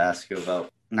wanted to ask you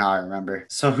about. Now I remember.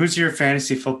 So, who's your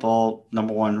fantasy football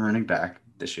number one running back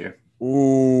this year?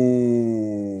 Ooh.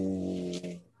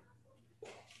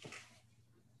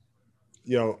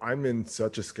 I'm in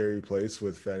such a scary place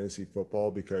with fantasy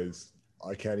football because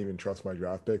I can't even trust my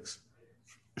draft picks.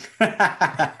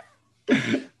 I'm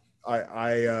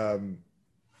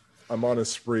on a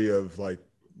spree of like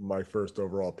my first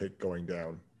overall pick going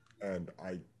down, and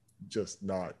I just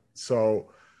not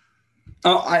so.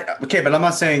 Okay, but I'm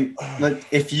not saying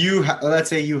if you let's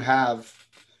say you have.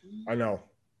 I know.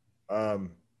 Are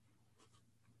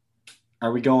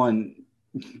we going?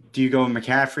 Do you go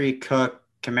McCaffrey, Cook,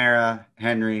 Kamara,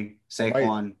 Henry,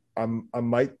 Saquon? I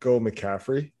might go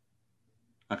McCaffrey.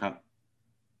 Okay.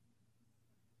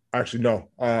 Actually, no.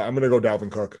 I'm gonna go Dalvin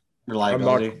Cook.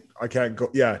 Reliability. I can't go.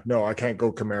 Yeah, no, I can't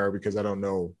go Kamara because I don't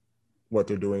know what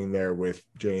they're doing there with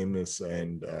Jameis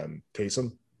and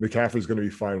Taysom. McCaffrey's going to be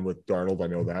fine with Darnold. I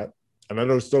know that, and I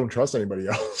just don't trust anybody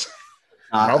else.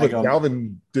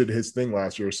 Dalvin did his thing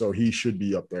last year, so he should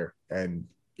be up there. And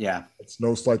yeah, it's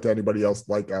no slight to anybody else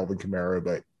like Alvin Kamara,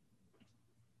 but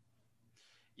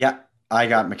yeah, I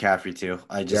got McCaffrey too.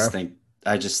 I just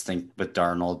think with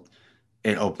Darnold,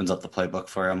 it opens up the playbook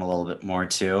for him a little bit more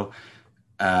too.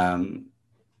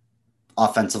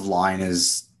 Offensive line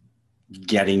is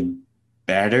getting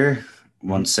better.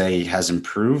 Won't say has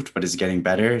improved, but is getting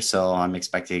better. So I'm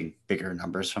expecting bigger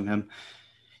numbers from him.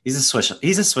 He's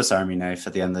a Swiss Army knife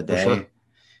at the end of the day. Sure.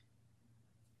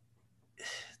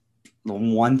 The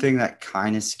one thing that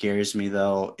kind of scares me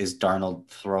though is Darnold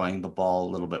throwing the ball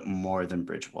a little bit more than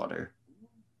Bridgewater.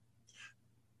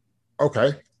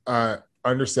 Okay.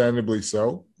 Understandably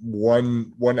so.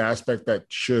 One aspect that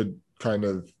should kind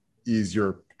of ease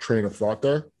your train of thought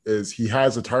there is he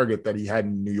has a target that he had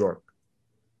in New York.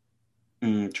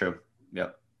 True.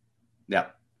 Yeah.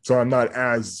 So I'm not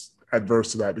as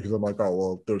adverse to that because I'm like, oh,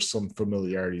 well, there's some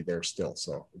familiarity there still.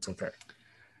 So it's okay.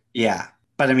 Yeah.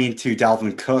 But I mean, to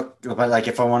Dalvin Cook, but like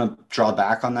if I want to draw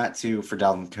back on that too for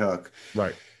Dalvin Cook.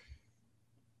 Right.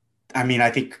 I mean, I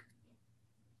think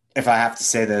if I have to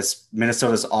say this,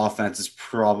 Minnesota's offense is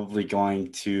probably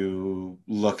going to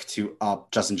look to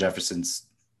up Justin Jefferson's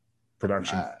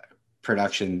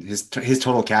production. His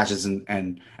total catches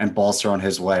and balls thrown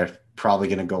his way are probably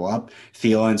going to go up.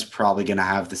 Thielen's probably going to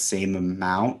have the same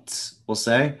amount, we'll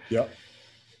say. Yeah.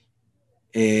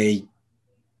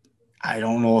 I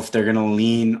don't know if they're going to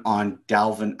lean on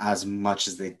Dalvin as much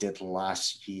as they did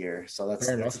last year. So that's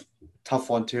a tough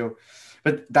one too.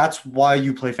 But that's why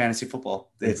you play fantasy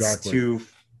football. It's to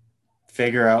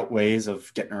figure out ways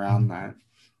of getting around that.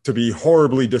 To be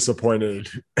horribly disappointed.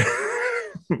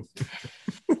 I'm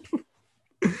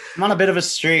on a bit of a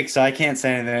streak, so I can't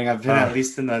say anything. I've been at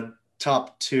least in the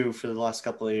top 2 for the last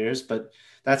couple of years, but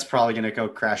that's probably going to go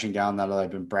crashing down now that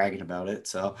I've been bragging about it.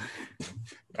 So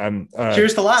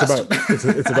cheers to last.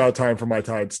 It's about time for my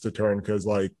tides to turn because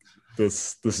like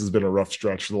this has been a rough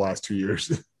stretch for the last 2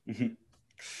 years.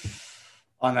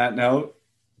 On that note,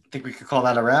 I think we could call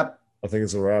that a wrap. I think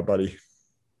it's a wrap, buddy.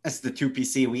 That's the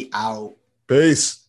 2PC. We out. Peace.